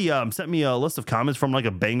comment. Somebody sent me a list of comments from a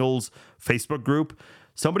Bengals Facebook group.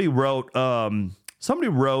 Somebody wrote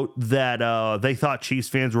that they thought Chiefs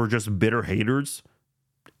fans were just bitter haters.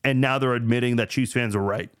 And now they're admitting that Chiefs fans are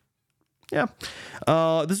right. Yeah.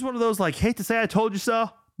 This is one of those, hate to say I told you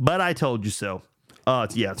so, but I told you so.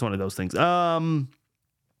 It's one of those things.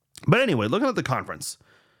 But anyway, looking at the conference,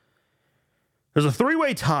 there's a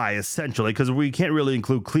 3-way tie, essentially, because we can't really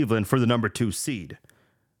include Cleveland for the number 2 seed.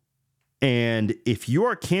 And if you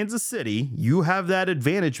are Kansas City, you have that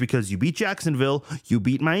advantage because you beat Jacksonville, you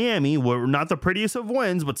beat Miami, were not the prettiest of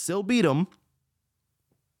wins, but still beat them.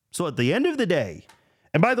 So at the end of the day,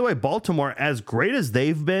 and by the way, Baltimore, as great as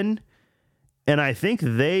they've been, and I think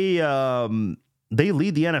they lead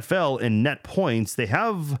the NFL in net points. They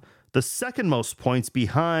have the second most points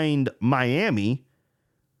behind Miami.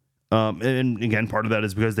 And again, part of that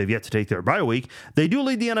is because they've yet to take their bye week. They do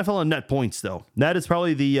lead the NFL in net points, though. That is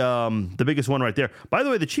probably the biggest one right there. By the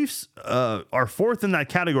way, the Chiefs are 4th in that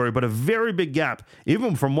category, but a very big gap,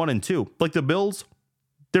 even from 1 and 2. Like the Bills,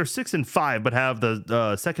 they're 6 and 5, but have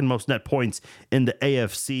the second most net points in the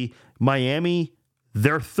AFC. Miami,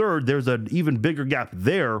 they're 3rd. There's an even bigger gap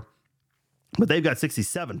there, but they've got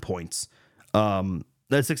 67 points.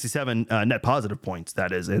 That's 67 net positive points,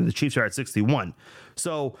 that is, and the Chiefs are at 61.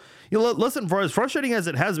 So, listen, for as frustrating as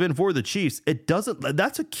it has been for the Chiefs,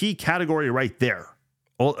 that's a key category right there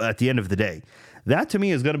at the end of the day. That, to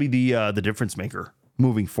me, is going to be the difference maker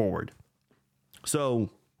moving forward. So,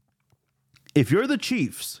 if you're the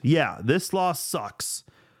Chiefs, yeah, this loss sucks,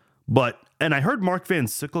 And I heard Mark Van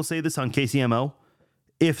Sickle say this on KCMO.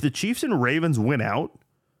 If the Chiefs and Ravens win out,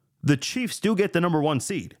 the Chiefs do get the number 1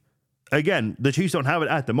 seed. Again, the Chiefs don't have it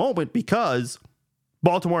at the moment because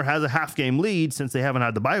Baltimore has a half-game lead since they haven't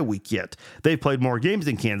had the bye week yet. They've played more games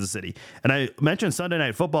than Kansas City. And I mentioned Sunday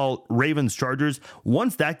Night Football, Ravens-Chargers.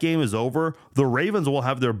 Once that game is over, the Ravens will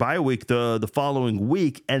have their bye week the following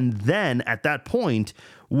week, and then at that point,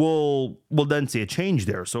 we'll then see a change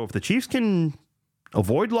there. So if the Chiefs can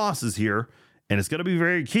avoid losses here, and it's going to be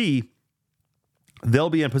very key, they'll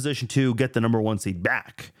be in position to get the number 1 seed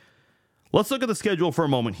back. Let's look at the schedule for a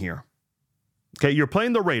moment here. Okay, you're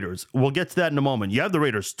playing the Raiders. We'll get to that in a moment. You have the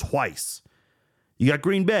Raiders twice. You got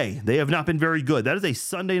Green Bay. They have not been very good. That is a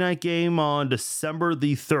Sunday night game on December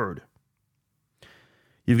the 3rd.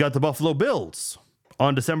 You've got the Buffalo Bills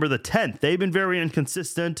on December the 10th. They've been very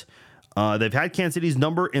inconsistent. They've had Kansas City's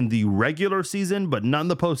number in the regular season, but not in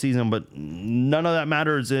the postseason. But none of that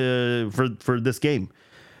matters for this game.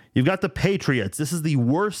 You've got the Patriots. This is the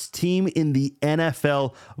worst team in the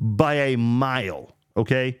NFL by a mile.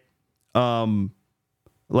 Okay. I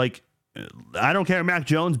don't care, Mac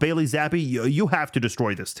Jones, Bailey Zappi, you have to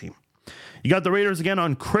destroy this team. You got the Raiders again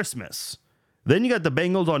on Christmas. Then you got the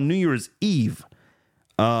Bengals on New Year's Eve.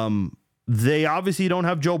 They obviously don't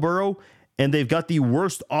have Joe Burrow, and they've got the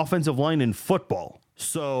worst offensive line in football.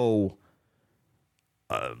 So,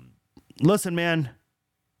 listen, man,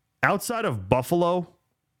 outside of Buffalo,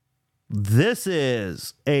 this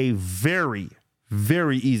is a very,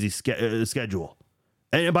 very easy schedule.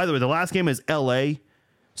 And by the way, the last game is LA.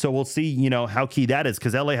 So we'll see, how key that is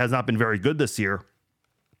because LA has not been very good this year.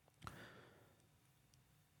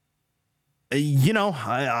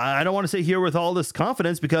 I don't want to say here with all this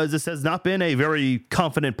confidence because this has not been a very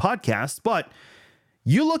confident podcast, but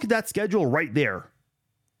you look at that schedule right there.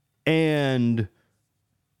 And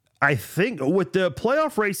I think with the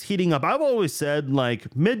playoff race heating up, I've always said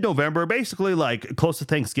like mid-November, basically like close to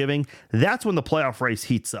Thanksgiving, that's when the playoff race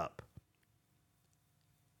heats up.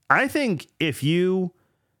 I think if you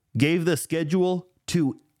gave the schedule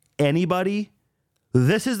to anybody,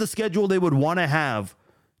 this is the schedule they would want to have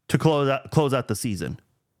to close out the season.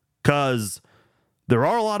 Because there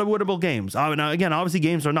are a lot of winnable games. Now, again, obviously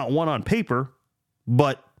games are not won on paper,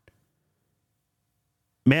 but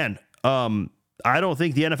man, I don't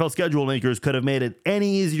think the NFL schedule makers could have made it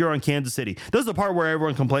any easier on Kansas City. This is the part where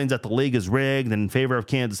everyone complains that the league is rigged and in favor of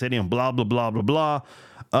Kansas City and blah, blah, blah, blah,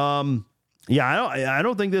 blah. Yeah, I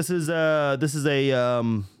don't think this is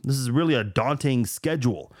really a daunting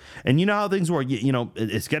schedule. And you know how things work.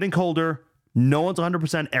 It's getting colder. No one's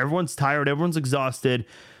 100%. Everyone's tired. Everyone's exhausted.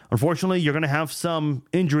 Unfortunately, you're going to have some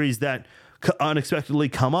injuries that unexpectedly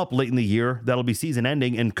come up late in the year. That'll be season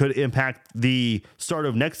ending and could impact the start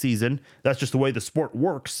of next season. That's just the way the sport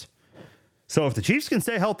works. So if the Chiefs can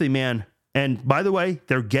stay healthy, man. And by the way,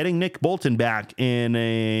 they're getting Nick Bolton back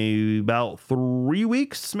in about 3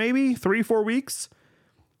 weeks, maybe 3-4 weeks.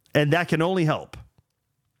 And that can only help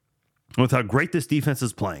with how great this defense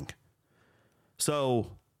is playing. So,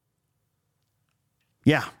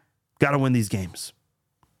 yeah, got to win these games.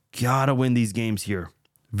 Got to win these games here.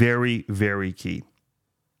 Very, very key.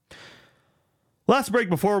 Last break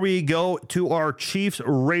before we go to our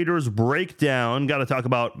Chiefs-Raiders breakdown. Got to talk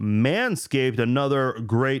about Manscaped, another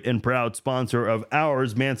great and proud sponsor of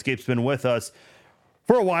ours. Manscaped's been with us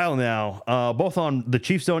for a while now, both on the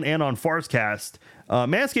Chiefs Zone and on Farscast.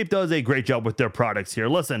 Manscaped does a great job with their products here.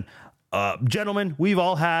 Listen, gentlemen, we've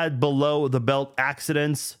all had below-the-belt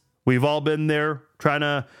accidents. We've all been there trying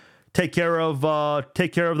to take care of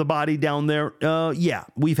the body down there. Yeah,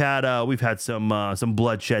 we've had some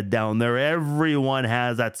bloodshed down there. Everyone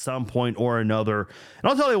has at some point or another. And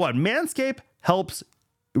I'll tell you what, Manscaped helps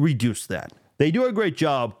reduce that. They do a great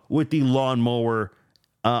job with the lawnmower.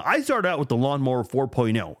 I started out with the lawnmower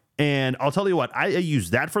 4.0, and I'll tell you what, I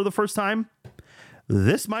used that for the first time.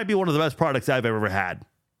 This might be one of the best products I've ever had.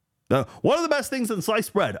 One of the best things in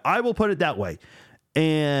sliced bread. I will put it that way.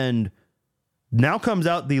 And now comes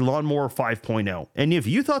out the Lawnmower 5.0. And if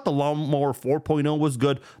you thought the Lawnmower 4.0 was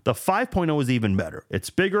good, the 5.0 is even better. It's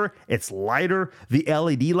bigger. It's lighter. The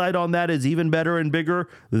LED light on that is even better and bigger.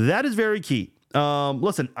 That is very key.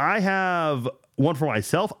 Listen, I have one for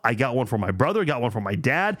myself. I got one for my brother. Got one for my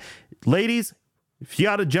dad. Ladies, if you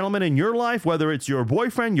got a gentleman in your life, whether it's your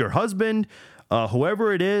boyfriend, your husband,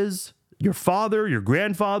 whoever it is, your father, your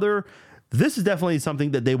grandfather, this is definitely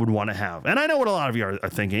something that they would want to have. And I know what a lot of you are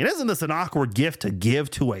thinking. Isn't this an awkward gift to give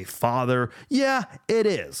to a father? Yeah, it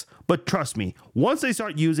is. But trust me, once they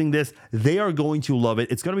start using this, they are going to love it.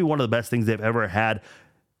 It's going to be one of the best things they've ever had.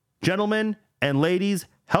 Gentlemen, And ladies,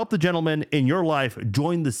 help the gentleman in your life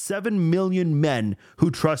join the 7 million men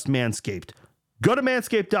who trust Manscaped. Go to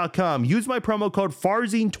manscaped.com. Use my promo code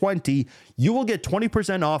FARZINE20. You will get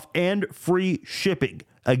 20% off and free shipping.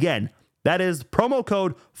 Again, that is promo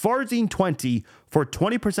code FARZINE20 for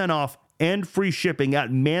 20% off and free shipping at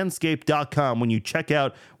manscaped.com when you check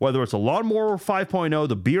out, whether it's a Lawnmower 5.0,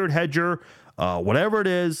 the Beard Hedger, whatever it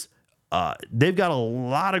is. They've got a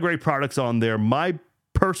lot of great products on there. My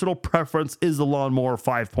personal preference is the Lawnmower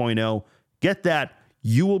 5.0. Get that.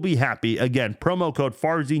 You will be happy. Again, promo code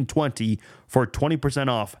FARZINE20 for 20%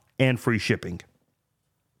 off and free shipping.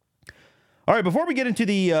 All right, before we get into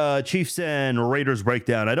the Chiefs and Raiders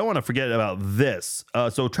breakdown, I don't want to forget about this.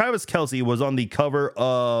 So Travis Kelce was on the cover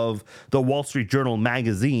of the Wall Street Journal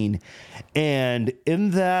magazine, and in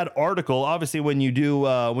that article, obviously, when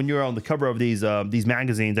you're on the cover of these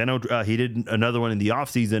magazines, I know he did another one in the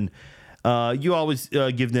offseason. You always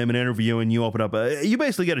give them an interview, and you open up. You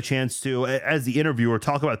basically get a chance to, as the interviewer,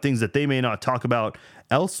 talk about things that they may not talk about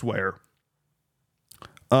elsewhere.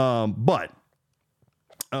 But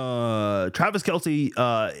Travis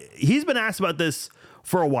Kelce, he's been asked about this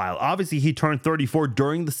for a while. Obviously, he turned 34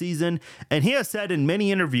 during the season, and he has said in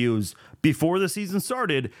many interviews before the season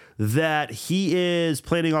started that he is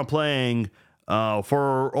planning on playing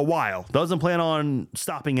for a while. Doesn't plan on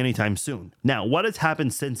stopping anytime soon. Now, what has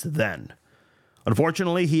happened since then?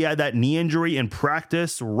 Unfortunately, he had that knee injury in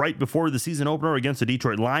practice right before the season opener against the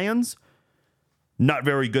Detroit Lions. Not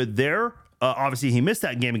very good there. Obviously, he missed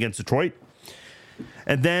that game against Detroit.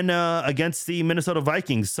 And then against the Minnesota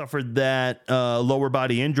Vikings, suffered that lower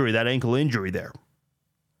body injury, that ankle injury there.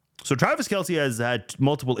 So Travis Kelce has had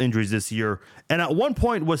multiple injuries this year, and at one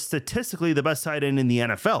point was statistically the best tight end in the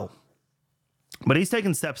NFL. But he's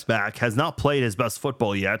taken steps back, has not played his best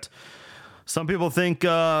football yet. Some people think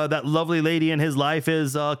that lovely lady in his life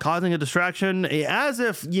is causing a distraction, as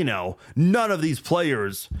if, none of these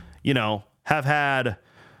players, have had,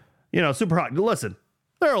 super hot. Listen,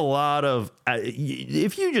 there are a lot of,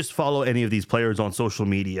 if you just follow any of these players on social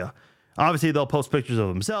media, obviously they'll post pictures of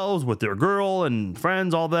themselves with their girl and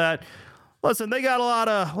friends, all that. Listen, they got a lot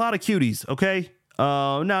of cuties, okay?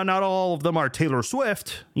 Now, not all of them are Taylor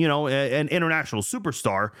Swift, an international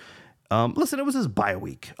superstar. Listen, it was his bye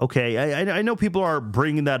week, okay? I know people are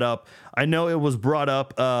bringing that up. I know it was brought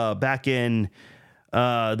up back in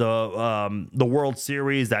the World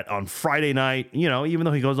Series that on Friday night, even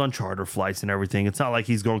though he goes on charter flights and everything, it's not like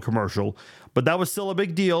he's going commercial, but that was still a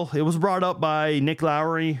big deal. It was brought up by Nick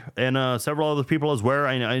Lowry and several other people as well.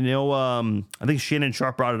 I know, I think Shannon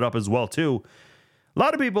Sharp brought it up as well, too. A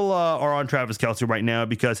lot of people are on Travis Kelce right now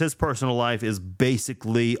because his personal life is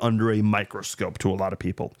basically under a microscope to a lot of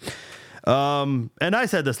people. And I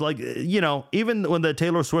said this, even when the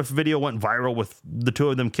Taylor Swift video went viral with the two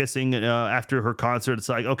of them kissing after her concert, it's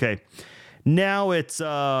like, okay, now it's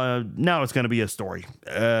going to be a story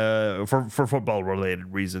for football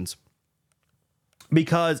related reasons.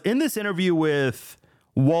 Because in this interview with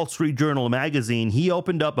Wall Street Journal magazine, he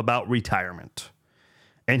opened up about retirement.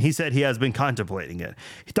 And he said he has been contemplating it.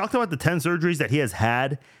 He talked about the 10 surgeries that he has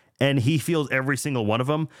had, and he feels every single one of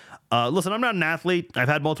them. Listen, I'm not an athlete. I've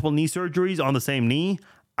had multiple knee surgeries on the same knee.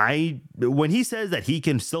 When he says that he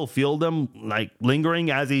can still feel them like lingering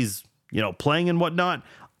as he's, playing and whatnot,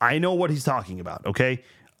 I know what he's talking about, okay?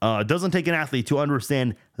 It doesn't take an athlete to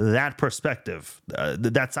understand that perspective,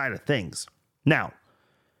 that side of things. Now,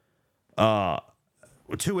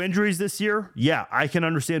 2 injuries this year, yeah, I can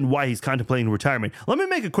understand why he's contemplating retirement. Let me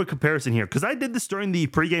make a quick comparison here, because I did this during the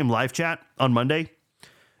pregame live chat on Monday,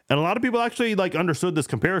 and a lot of people actually understood this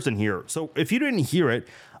comparison here. So if you didn't hear it,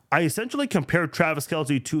 I essentially compared Travis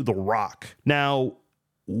Kelce to The Rock. Now,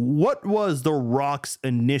 what was The Rock's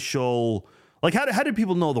initial, how did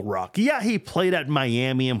people know The Rock? Yeah, he played at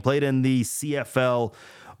Miami and played in the CFL,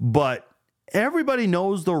 but everybody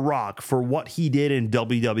knows The Rock for what he did in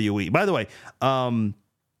WWE. By the way,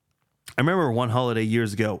 I remember one holiday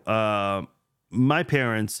years ago, my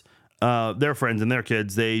parents, their friends and their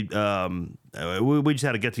kids, we just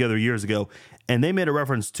had a get together years ago, and they made a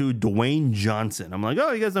reference to Dwayne Johnson. I'm like,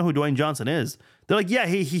 oh, you guys know who Dwayne Johnson is? They're like, yeah,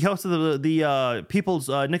 he hosted the People's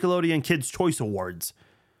Nickelodeon Kids Choice Awards.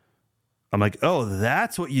 I'm like, oh,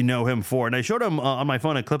 that's what you know him for. And I showed him on my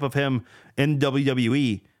phone a clip of him in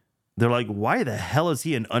WWE. They're like, why the hell is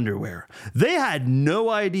he in underwear? They had no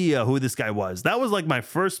idea who this guy was. That was my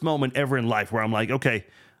first moment ever in life where I'm like, okay,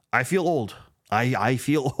 I feel old. I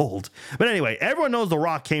feel old. But anyway, everyone knows The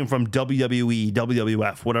Rock came from WWE,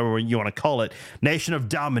 WWF, whatever you want to call it. Nation of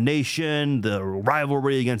Domination, the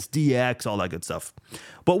rivalry against DX, all that good stuff.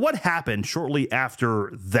 But what happened shortly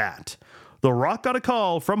after that? The Rock got a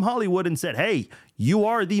call from Hollywood and said, hey, you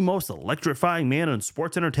are the most electrifying man in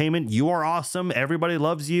sports entertainment. You are awesome. Everybody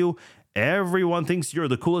loves you. Everyone thinks you're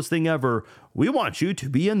the coolest thing ever. We want you to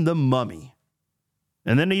be in The Mummy.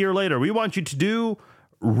 And then a year later, we want you to do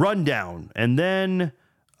Rundown, and then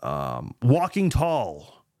Walking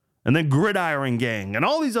Tall, and then Gridiron Gang, and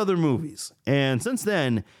all these other movies. And since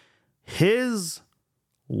then, his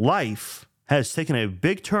life has taken a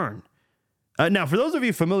big turn. Now, for those of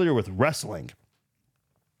you familiar with wrestling,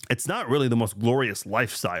 it's not really the most glorious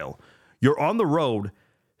lifestyle. You're on the road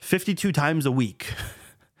 52 times a week.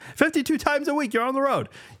 52 times a week, you're on the road.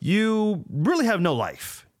 You really have no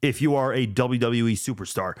life if you are a WWE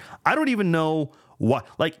superstar. I don't even know why.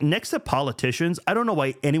 Like, next to politicians, I don't know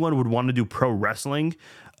why anyone would want to do pro wrestling,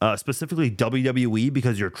 specifically WWE,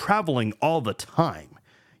 because you're traveling all the time.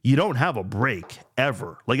 You don't have a break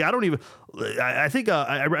ever. Like, I think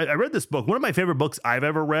I read this book. One of my favorite books I've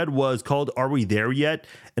ever read was called Are We There Yet?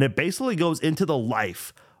 And it basically goes into the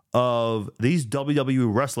life of these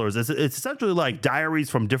WWE wrestlers. It's essentially like diaries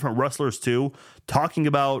from different wrestlers too, talking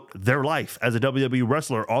about their life as a WWE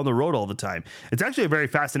wrestler on the road all the time. It's actually a very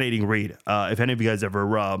fascinating read. If any of you guys ever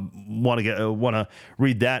want to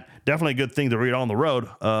read that, definitely a good thing to read on the road.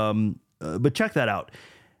 But check that out.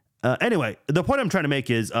 Anyway, the point I'm trying to make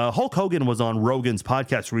is Hulk Hogan was on Rogan's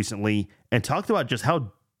podcast recently and talked about just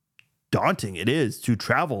how daunting it is to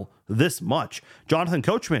travel this much. Jonathan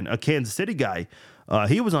Coachman, a Kansas City guy,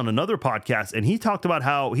 he was on another podcast and he talked about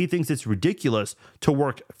how he thinks it's ridiculous to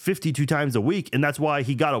work 52 times a week. And that's why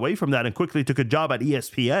he got away from that and quickly took a job at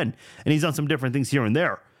ESPN. And he's done some different things here and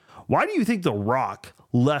there. Why do you think The Rock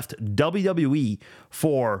left WWE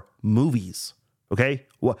for movies? Okay.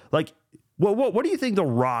 What do you think The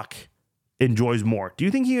Rock enjoys more? Do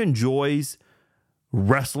you think he enjoys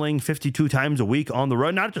wrestling 52 times a week on the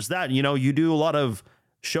road? Not just that, you do a lot of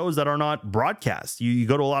shows that are not broadcast. You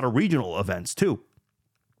go to a lot of regional events too.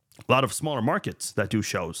 A lot of smaller markets that do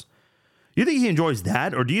shows. Do you think he enjoys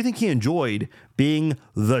that? Or do you think he enjoyed being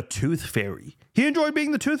the Tooth Fairy? He enjoyed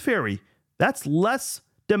being the Tooth Fairy. That's less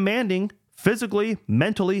demanding physically,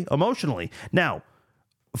 mentally, emotionally. Now,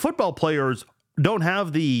 football players don't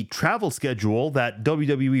have the travel schedule that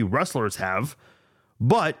WWE wrestlers have,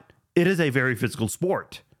 but it is a very physical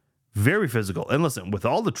sport. Very physical. And listen, with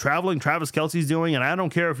all the traveling Travis Kelce's doing, and I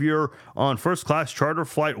don't care if you're on first class charter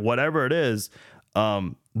flight, whatever it is,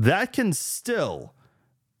 that can still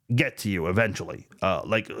get to you eventually.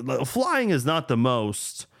 Flying is not the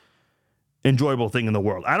most enjoyable thing in the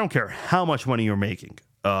world. I don't care how much money you're making.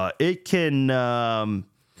 It can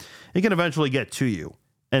eventually get to you.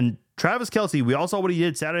 And Travis Kelce, we all saw what he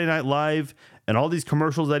did Saturday Night Live and all these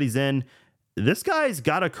commercials that he's in. This guy's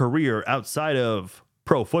got a career outside of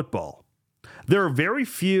pro football. There are very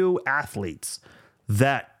few athletes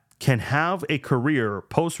that can have a career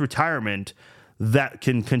post-retirement that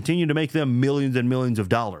can continue to make them millions and millions of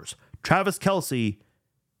dollars. Travis Kelce,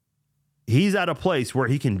 he's at a place where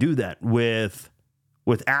he can do that with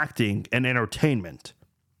acting and entertainment.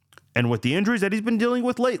 And with the injuries that he's been dealing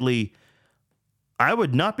with lately, I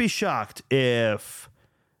would not be shocked if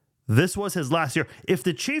this was his last year. If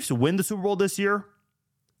the Chiefs win the Super Bowl this year,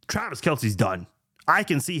 Travis Kelce's done. I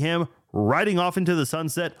can see him riding off into the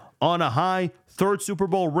sunset on a high, third Super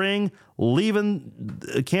Bowl ring, leaving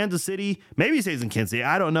Kansas City. Maybe he stays in Kansas City.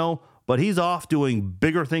 I don't know. But he's off doing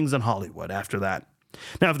bigger things in Hollywood after that.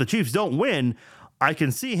 Now, if the Chiefs don't win, I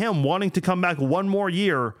can see him wanting to come back one more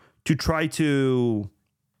year to try to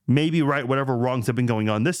maybe right whatever wrongs have been going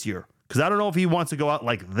on this year. Because I don't know if he wants to go out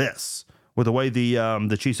like this with the way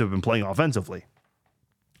the Chiefs have been playing offensively.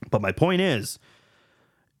 But my point is,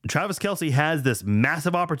 Travis Kelce has this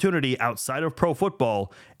massive opportunity outside of pro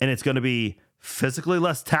football, and it's going to be physically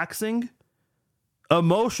less taxing,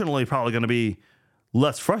 emotionally probably going to be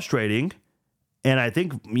less frustrating, and I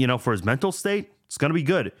think, for his mental state, it's going to be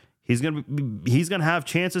good. He's going to have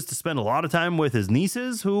chances to spend a lot of time with his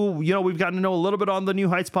nieces, who, we've gotten to know a little bit on the New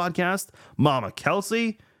Heights podcast, Mama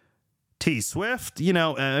Kelce, T Swift, he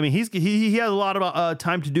has a lot of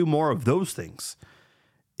time to do more of those things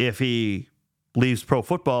if he leaves pro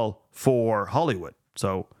football for Hollywood.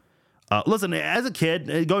 So, listen, as a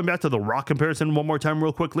kid, going back to the Rock comparison one more time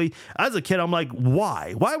real quickly, as a kid, I'm like,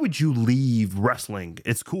 why? Why would you leave wrestling?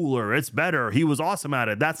 It's cooler. It's better. He was awesome at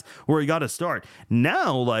it. That's where he got to start.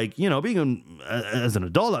 Now, being as an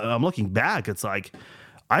adult, I'm looking back, it's like,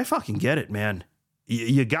 I fucking get it, man.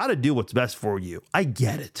 You got to do what's best for you. I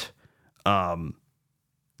get it.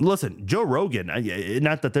 Listen, Joe Rogan,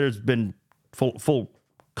 not that there's been full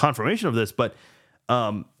confirmation of this, but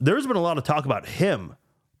there's been a lot of talk about him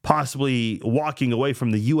possibly walking away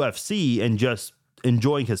from the UFC and just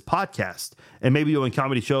enjoying his podcast and maybe doing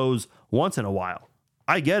comedy shows once in a while.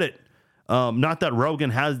 I get it. Not that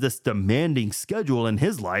Rogan has this demanding schedule in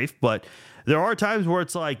his life, but there are times where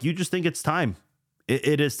it's like you just think it's time.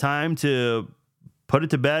 It is time to put it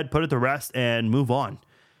to bed, put it to rest, and move on.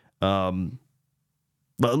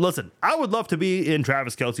 But listen, I would love to be in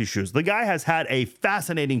Travis Kelce's shoes. The guy has had a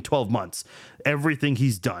fascinating 12 months, everything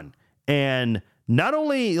he's done. And not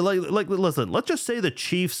only, listen, let's just say the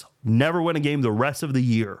Chiefs never win a game the rest of the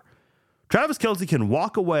year. Travis Kelce can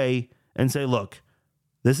walk away and say, look,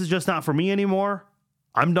 this is just not for me anymore.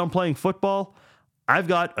 I'm done playing football. I've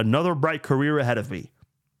got another bright career ahead of me.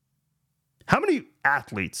 How many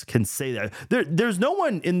athletes can say that? There's no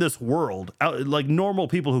one in this world, like normal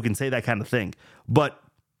people, who can say that kind of thing. But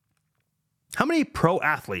how many pro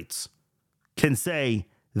athletes can say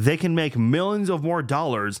they can make millions of more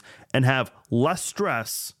dollars and have less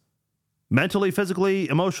stress mentally, physically,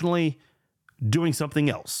 emotionally, doing something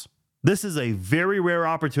else? This is a very rare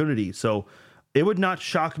opportunity. So it would not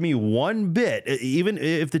shock me one bit, even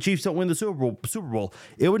if the Chiefs don't win the Super Bowl,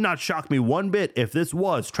 it would not shock me one bit if this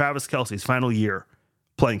was Travis Kelce's final year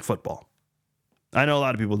playing football. I know a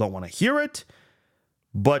lot of people don't want to hear it,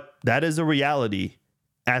 but that is a reality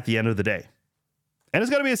at the end of the day. And it's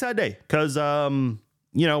going to be a sad day because,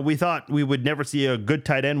 we thought we would never see a good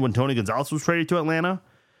tight end when Tony Gonzalez was traded to Atlanta.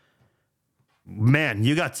 Man,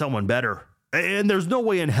 you got someone better. And there's no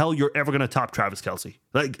way in hell you're ever going to top Travis Kelce.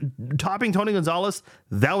 Like, topping Tony Gonzalez,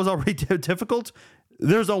 that was already difficult.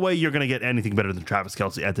 There's no way you're going to get anything better than Travis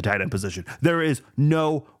Kelce at the tight end position. There is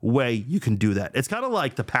no way you can do that. It's kind of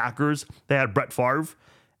like the Packers. They had Brett Favre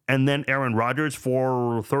and then Aaron Rodgers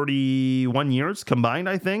for 31 years combined,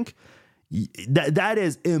 I think. That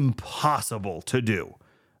is impossible to do.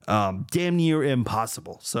 Damn near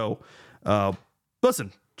impossible. So,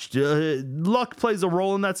 listen. Luck plays a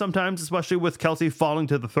role in that sometimes, especially with Kelce falling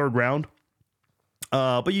to the third round.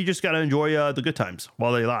 But you just got to enjoy the good times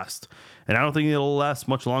while they last. And I don't think it'll last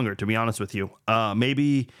much longer, to be honest with you.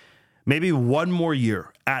 Maybe one more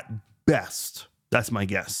year at best. That's my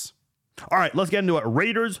guess. All right, let's get into it.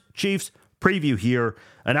 Raiders, Chiefs preview here.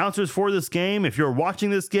 Announcers for this game. If you're watching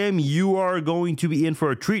this game, you are going to be in for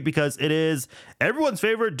a treat because it is everyone's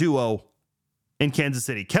favorite duo in Kansas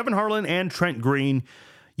City. Kevin Harlan and Trent Green.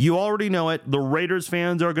 You already know it. The Raiders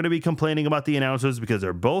fans are going to be complaining about the announcers because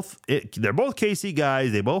they're both KC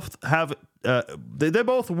guys. They both have they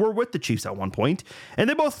both were with the Chiefs at one point, and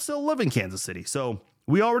they both still live in Kansas City. So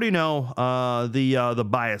we already know the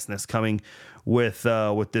biasness coming with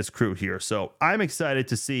this crew here. So I'm excited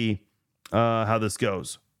to see how this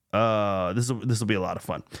goes. This will be a lot of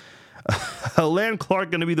fun. Lan Clark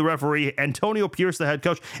going to be the referee. Antonio Pierce, the head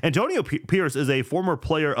coach. Antonio Pierce is a former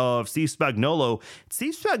player of Steve Spagnuolo.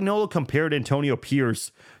 Steve Spagnuolo compared Antonio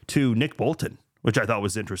Pierce to Nick Bolton, which I thought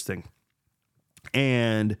was interesting.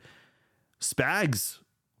 And Spags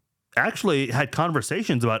actually had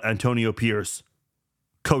conversations about Antonio Pierce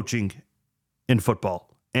coaching in football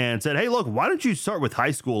and said, hey, look, why don't you start with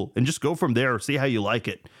high school and just go from there, see how you like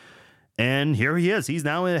it. And here he is. He's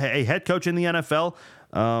now a head coach in the NFL.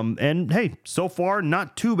 And hey, so far,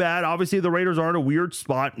 not too bad. Obviously, the Raiders are in a weird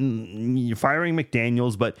spot and you're firing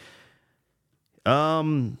McDaniels, but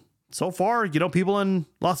so far, people in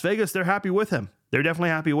Las Vegas, they're happy with him. They're definitely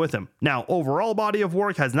happy with him. Now, overall body of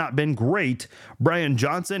work has not been great. Brian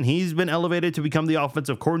Johnson, he's been elevated to become the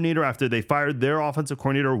offensive coordinator after they fired their offensive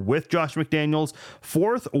coordinator with Josh McDaniels.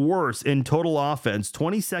 4th worst in total offense,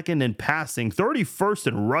 22nd in passing, 31st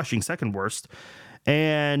in rushing, second worst,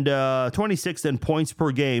 and 26th in points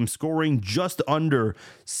per game, scoring just under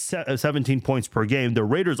 17 points per game. The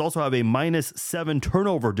Raiders also have a -7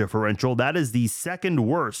 turnover differential. That is the second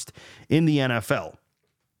worst in the NFL.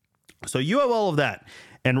 So you have all of that.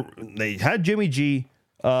 And they had Jimmy G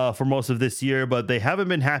for most of this year, but they haven't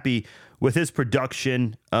been happy with his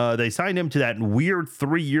production. They signed him to that weird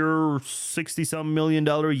 3-year, $60-some million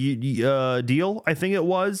deal, I think it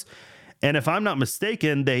was. And if I'm not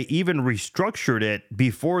mistaken, they even restructured it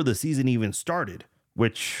before the season even started,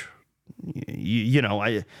 which,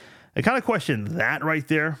 I kind of question that right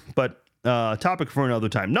there, but topic for another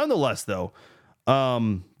time. Nonetheless, though,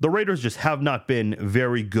 the Raiders just have not been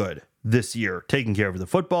very good this year, taking care of the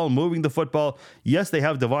football, moving the football. Yes, they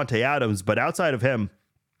have Devontae Adams, but outside of him,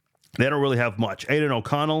 they don't really have much. Aiden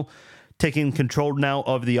O'Connell taking control now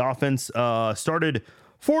of the offense. Started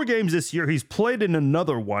 4 games this year. He's played in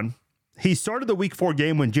another one. He started the week 4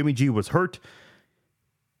 game when Jimmy G was hurt.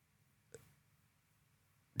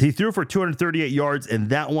 He threw for 238 yards, and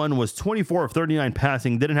that one was 24 of 39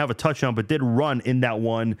 passing. Didn't have a touchdown, but did run in that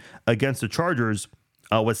one against the Chargers.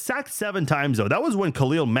 Was sacked 7 times, though. That was when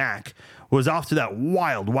Khalil Mack was off to that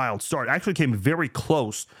wild start. Actually came very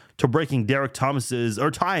close to tying Derek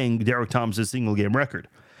Thomas's single game record.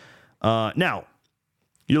 Now,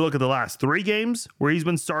 you look at the last 3 games where he's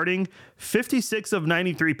been starting, 56 of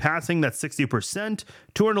 93 passing, that's 60%,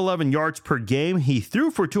 211 yards per game. He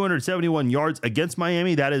threw for 271 yards against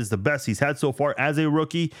Miami. That is the best he's had so far as a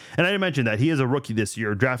rookie. And I didn't mention that he is a rookie this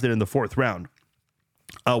year, drafted in the 4th round.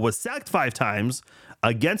 Was sacked 5 times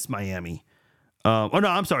against Miami.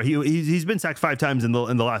 I'm sorry. He's been sacked 5 times in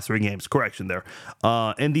the last 3 games. Correction there.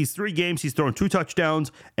 In these 3 games, he's thrown 2 touchdowns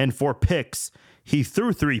and 4 picks. He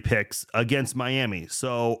threw 3 picks against Miami.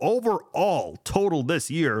 So overall, total this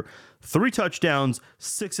year, 3 touchdowns,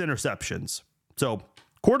 6 interceptions. So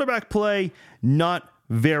quarterback play, not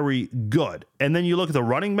very good. And then you look at the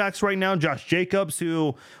running backs right now, Josh Jacobs,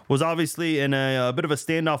 who was obviously in a bit of a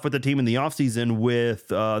standoff with the team in the offseason with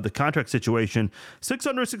the contract situation.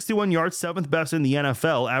 661 yards, 7th best in the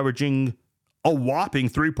NFL, averaging a whopping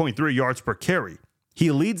 3.3 yards per carry. He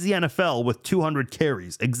leads the NFL with 200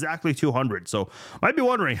 carries, exactly 200. So might be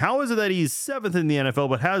wondering, how is it that he's 7th in the NFL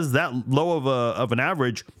but has that low of an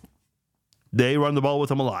average? They run the ball with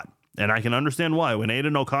him a lot. And I can understand why. When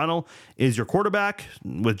Aiden O'Connell is your quarterback,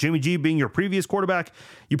 with Jimmy G being your previous quarterback,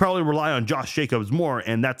 you probably rely on Josh Jacobs more,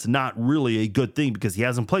 and that's not really a good thing because he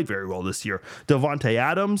hasn't played very well this year. Davante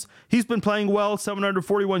Adams, he's been playing well,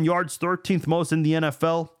 741 yards, 13th most in the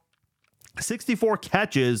NFL. 64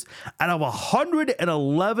 catches out of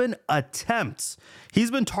 111 attempts. He's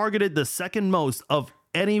been targeted the 2nd most of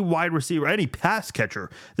any wide receiver, any pass catcher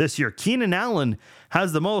this year. Keenan Allen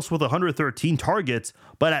has the most with 113 targets,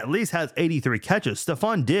 but at least has 83 catches.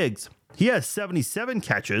 Stephon Diggs, he has 77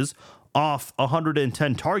 catches off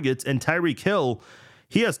 110 targets, and Tyreek Hill,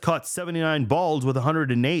 he has caught 79 balls with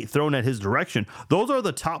 108 thrown at his direction. Those are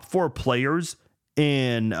the top 4 players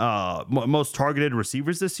in most targeted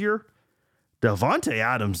receivers this year. Davante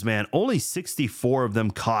Adams, man, only 64 of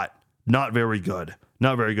them caught. Not very good.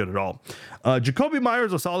 Not very good at all. Jacoby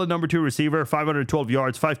Myers, a solid number 2 receiver, 512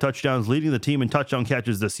 yards, 5 touchdowns, leading the team in touchdown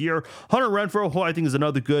catches this year. Hunter Renfrow, who I think is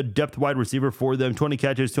another good depth wide receiver for them, 20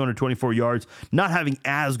 catches, 224 yards, not having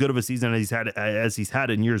as good of a season as he's had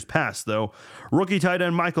in years past, though. Rookie tight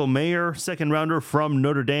end Michael Mayer, 2nd rounder from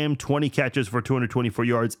Notre Dame, 20 catches for 224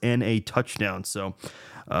 yards and a touchdown. So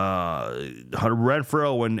Hunter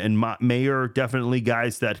Renfrow and Mayer, definitely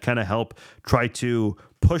guys that kind of help try to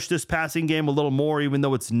push this passing game a little more, even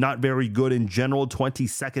though it's not very good in general.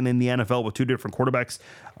 22nd in the NFL with 2 different quarterbacks.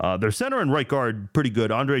 Their center and right guard, pretty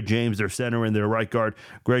good. Andre James, their center, and their right guard.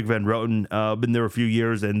 Greg Van Roten, been there a few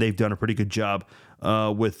years, and they've done a pretty good job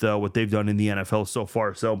with what they've done in the NFL so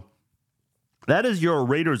far. So that is your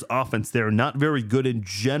Raiders offense there. Not very good in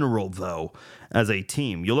general, though, as a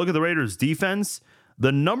team. You look at the Raiders defense,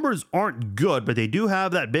 the numbers aren't good, but they do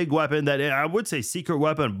have that big weapon, that I would say secret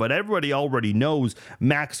weapon, but everybody already knows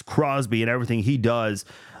Max Crosby and everything he does.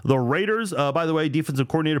 The Raiders, by the way, defensive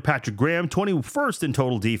coordinator Patrick Graham, 21st in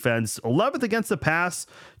total defense, 11th against the pass,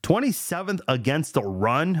 27th against the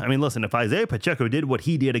run. I mean, listen, if Isaiah Pacheco did what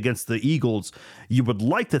he did against the Eagles, you would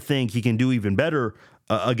like to think he can do even better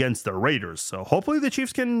against the Raiders. So hopefully the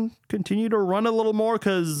Chiefs can continue to run a little more,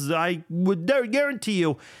 because I would guarantee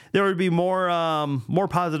you there would be more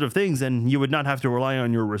positive things, and you would not have to rely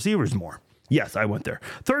on your receivers more. Yes, I went there.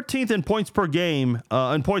 13th in points per game,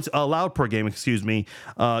 in points allowed per game,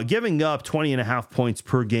 giving up 20.5 points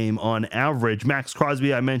per game on average. Max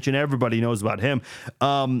Crosby, I mentioned, everybody knows about him.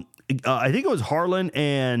 I think it was Harlan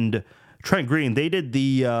and Trent Green. They did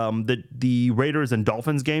the Raiders and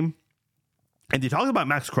Dolphins game, and they talked about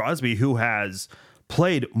Max Crosby, who has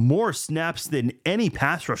played more snaps than any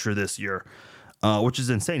pass rusher this year, which is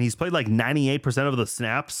insane. He's played like 98% of the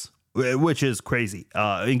snaps, which is crazy.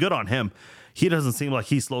 And good on him. He doesn't seem like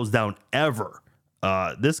he slows down ever.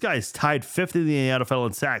 This guy's tied 5th in the NFL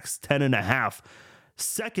in sacks, 10.5.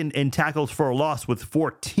 2nd in tackles for a loss with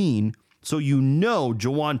 14. So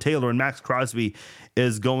Jawan Taylor and Max Crosby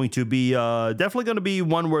is going to be definitely going to be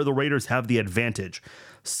one where the Raiders have the advantage.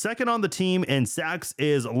 2nd on the team in sacks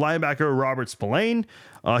is linebacker Robert Spillane.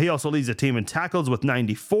 He also leads the team in tackles with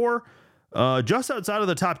 94. Just outside of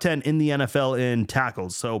the top 10 in the NFL in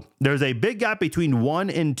tackles. So there's a big gap between 1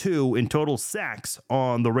 and 2 in total sacks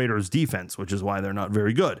on the Raiders defense, which is why they're not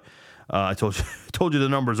very good. I told you the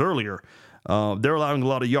numbers earlier. They're allowing a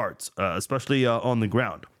lot of yards, especially on the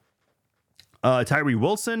ground. Tyree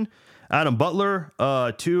Wilson, Adam Butler,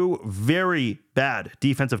 2 very bad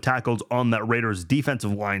defensive tackles on that Raiders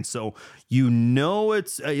defensive line. So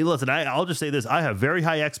listen, I'll just say this. I have very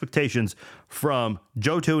high expectations from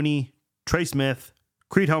Joe Thuney, Trey Smith,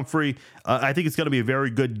 Creed Humphrey. I think it's going to be a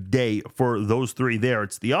very good day for those three there.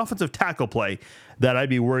 It's the offensive tackle play that I'd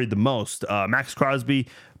be worried the most. Max Crosby,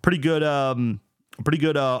 pretty good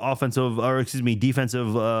offensive, or excuse me,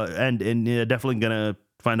 defensive end, and definitely going to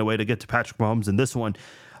find a way to get to Patrick Mahomes in this one.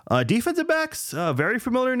 Defensive backs, very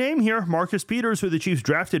familiar name here. Marcus Peters, who the Chiefs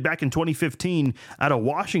drafted back in 2015 out of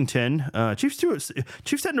Washington. Chiefs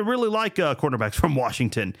tend to really like cornerbacks from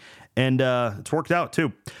Washington, and it's worked out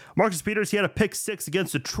too. Marcus Peters, he had a pick 6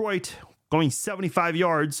 against Detroit, going 75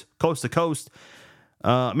 yards coast to coast.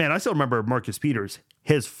 Man, I still remember Marcus Peters,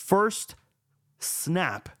 his first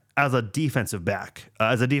snap as a defensive back,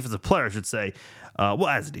 as a defensive player, I should say.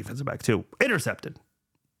 As a defensive back too, intercepted.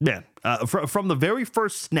 Man, from the very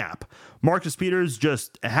first snap, Marcus Peters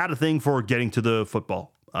just had a thing for getting to the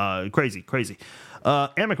football. Crazy.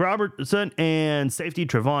 Amick Robertson and safety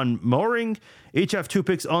Trevon Moehrig each have 2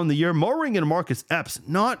 picks on the year. Moehrig and Marcus Epps,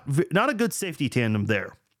 not a good safety tandem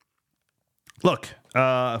there. Look,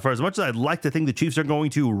 for as much as I'd like to think the Chiefs are going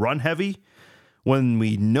to run heavy, when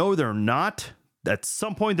we know they're not, at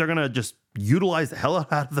some point they're going to just utilize the hell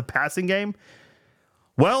out of the passing game.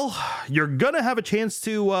 Well, you're going to have a chance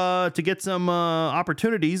to get some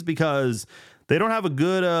opportunities because they don't have a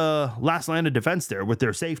good last line of defense there with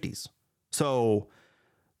their safeties. So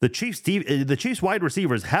the Chiefs wide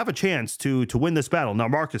receivers have a chance to win this battle. Now,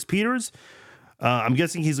 Marcus Peters, I'm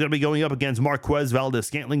guessing he's going to be going up against Marquez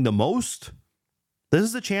Valdes-Scantling the most. This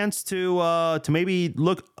is a chance to maybe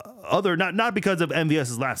look other, not because of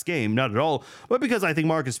MVS's last game, not at all, but because I think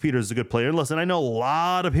Marcus Peters is a good player. And listen, I know a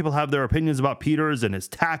lot of people have their opinions about Peters and his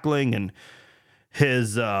tackling and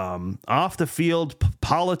his off the field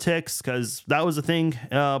politics, because that was a thing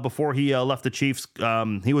before he left the Chiefs.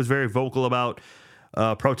 He was very vocal about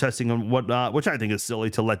protesting and whatnot, which I think is silly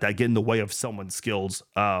to let that get in the way of someone's skills.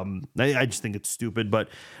 I just think it's stupid, but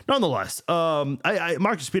nonetheless,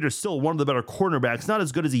 Marcus Peters is still one of the better cornerbacks, not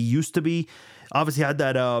as good as he used to be. Obviously had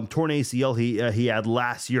that torn ACL he had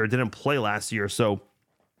last year, didn't play last year. So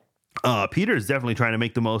Peters is definitely trying to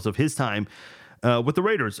make the most of his time with the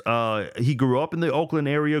Raiders. He grew up in the Oakland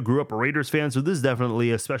area, grew up a Raiders fan. So this is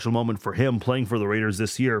definitely a special moment for him playing for the Raiders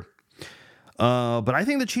this year. But I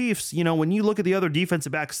think the Chiefs, when you look at the other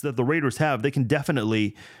defensive backs that the Raiders have, they can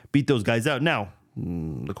definitely beat those guys out. Now,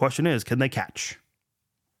 the question is, can they catch?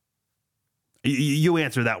 You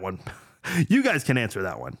answer that one. You guys can answer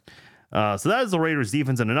that one. So that is the Raiders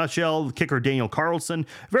defense in a nutshell. Kicker Daniel Carlson,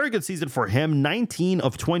 very good season for him. 19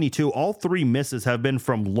 of 22. All 3 misses have been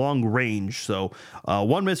from long range. So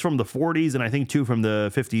 1 miss from the 40s and I think 2 from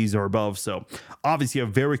the 50s or above. So obviously a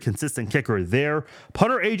very consistent kicker there.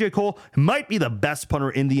 Punter AJ Cole might be the best punter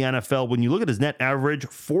in the NFL. When you look at his net average,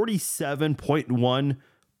 47.1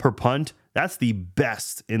 per punt. That's the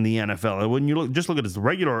best in the NFL. And when you look at his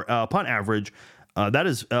regular punt average, that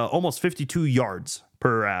is almost 52 yards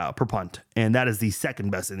per punt, and that is the second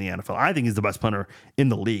best in the NFL. I think he's the best punter in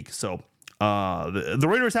the league. So the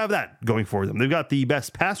Raiders have that going for them. They've got the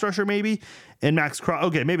best pass rusher, maybe, and Max Crosby.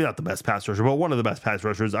 Okay, maybe not the best pass rusher, but one of the best pass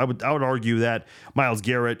rushers. I would argue that Myles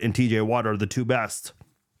Garrett and TJ Watt are the 2 best,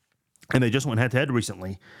 and they just went head to head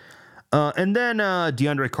recently. And then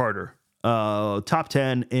DeAndre Carter, top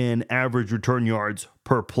 10 in average return yards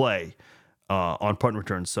per play on punt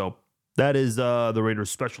returns. So that is the Raiders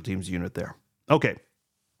special teams unit there. Okay.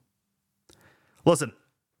 Listen,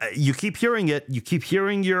 you keep hearing it. You keep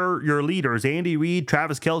hearing your leaders, Andy Reid,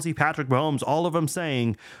 Travis Kelce, Patrick Mahomes, all of them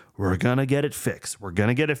saying, we're going to get it fixed. We're going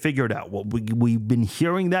to get it figured out. Well, we've been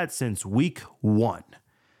hearing that since week 1.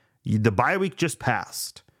 The bye week just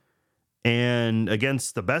passed. And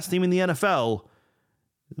against the best team in the NFL,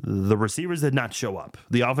 the receivers did not show up.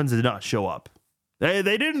 The offense did not show up. They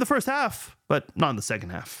did in the first half, but not in the second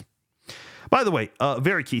half. By the way,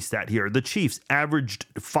 very key stat here. The Chiefs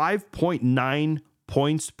averaged 5.9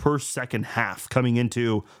 points per second half coming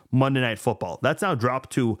into Monday Night Football. That's now dropped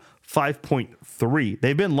to 5.3.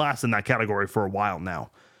 They've been last in that category for a while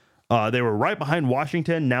now. They were right behind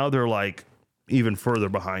Washington. Now they're like even further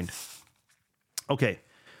behind. Okay.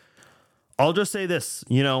 I'll just say this,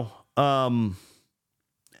 I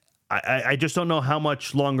just don't know how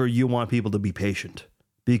much longer you want people to be patient,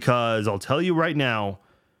 because I'll tell you right now,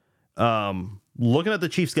 looking at the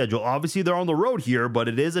Chiefs schedule, obviously they're on the road here, but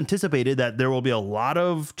it is anticipated that there will be a lot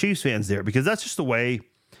of Chiefs fans there, because that's just the way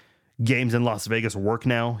games in Las Vegas work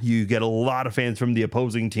now. You get a lot of fans from the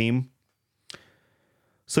opposing team.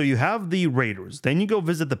 So you have the Raiders, then you go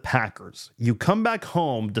visit the Packers. You come back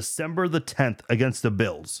home December the 10th against the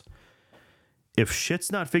Bills. If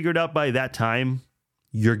shit's not figured out by that time,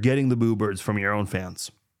 you're getting the boo birds from your own fans,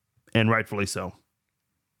 and rightfully so.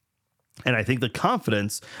 And I think the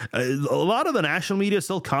confidence, a lot of the national media is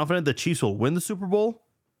still confident the Chiefs will win the Super Bowl.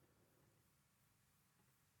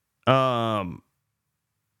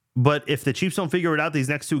 But if the Chiefs don't figure it out these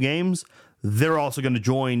next 2 games, they're also going to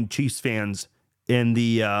join Chiefs fans in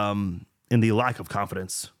the lack of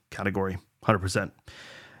confidence category, 100%.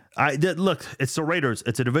 Look, it's the Raiders.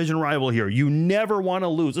 It's a division rival here. You never want to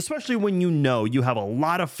lose, especially when you have a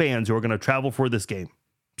lot of fans who are going to travel for this game.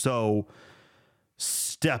 So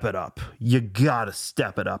step it up. You got to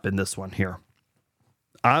step it up in this one here.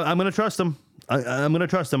 I'm going to trust them. I'm going to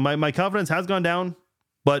trust them. My confidence has gone down,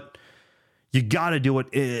 but you got to do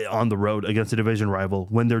it on the road against a division rival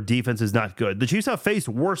when their defense is not good. The Chiefs have faced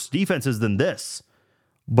worse defenses than this,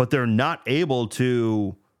 but they're not able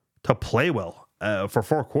to play well for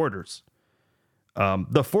 4 quarters.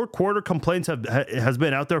 The 4th quarter complaints has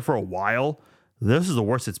been out there for a while. This is the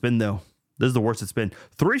worst it's been, though. This is the worst it's been.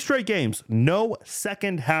 3 straight games, no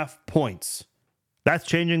second half points. That's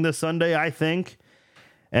changing this Sunday, I think.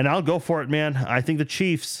 And I'll go for it, man. I think the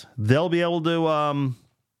Chiefs, they'll be able to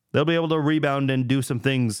rebound and do some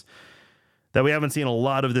things that we haven't seen a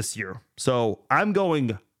lot of this year. So I'm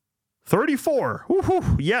going 34.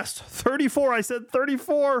 Woo-hoo. Yes, 34. I said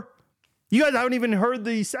 34. You guys haven't even heard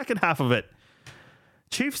the second half of it.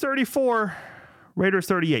 Chiefs 34, Raiders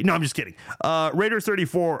 38. No, I'm just kidding. Raiders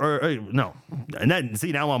 34. No. And then,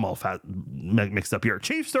 see, now I'm all mixed up here.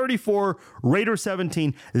 Chiefs 34, Raiders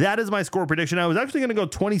 17. That is my score prediction. I was actually going to go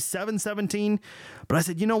 27-17, but I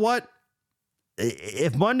said, you know what?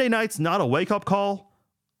 If Monday night's not a wake-up call,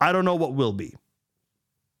 I don't know what will be.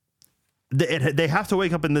 They have to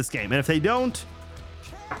wake up in this game. And if they don't,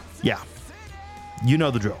 yeah, you know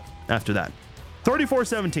the drill after that.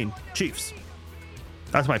 34-17, Chiefs.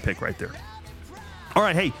 That's my pick right there. All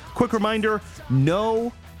right, hey, quick reminder,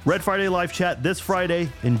 no Red Friday live chat this Friday.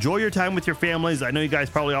 Enjoy your time with your families. I know you guys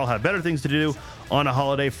probably all have better things to do on a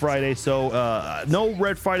holiday Friday, so no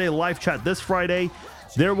Red Friday live chat this Friday.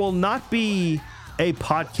 There will not be a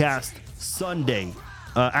podcast Sunday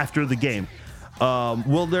after the game.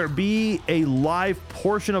 Will there be a live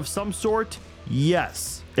portion of some sort?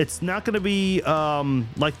 Yes. It's not going to be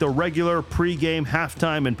like the regular pregame,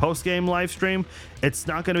 halftime, and postgame live stream. It's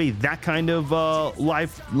not going to be that kind of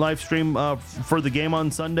live stream for the game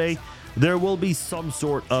on Sunday. There will be some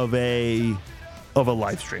sort of a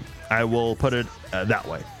live stream. I will put it that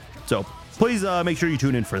way. So please make sure you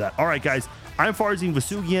tune in for that. All right, guys. I'm Farzin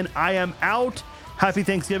Vousoughian. I am out. Happy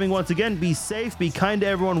Thanksgiving once again. Be safe. Be kind to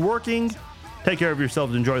everyone working. Take care of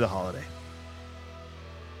yourselves. Enjoy the holiday.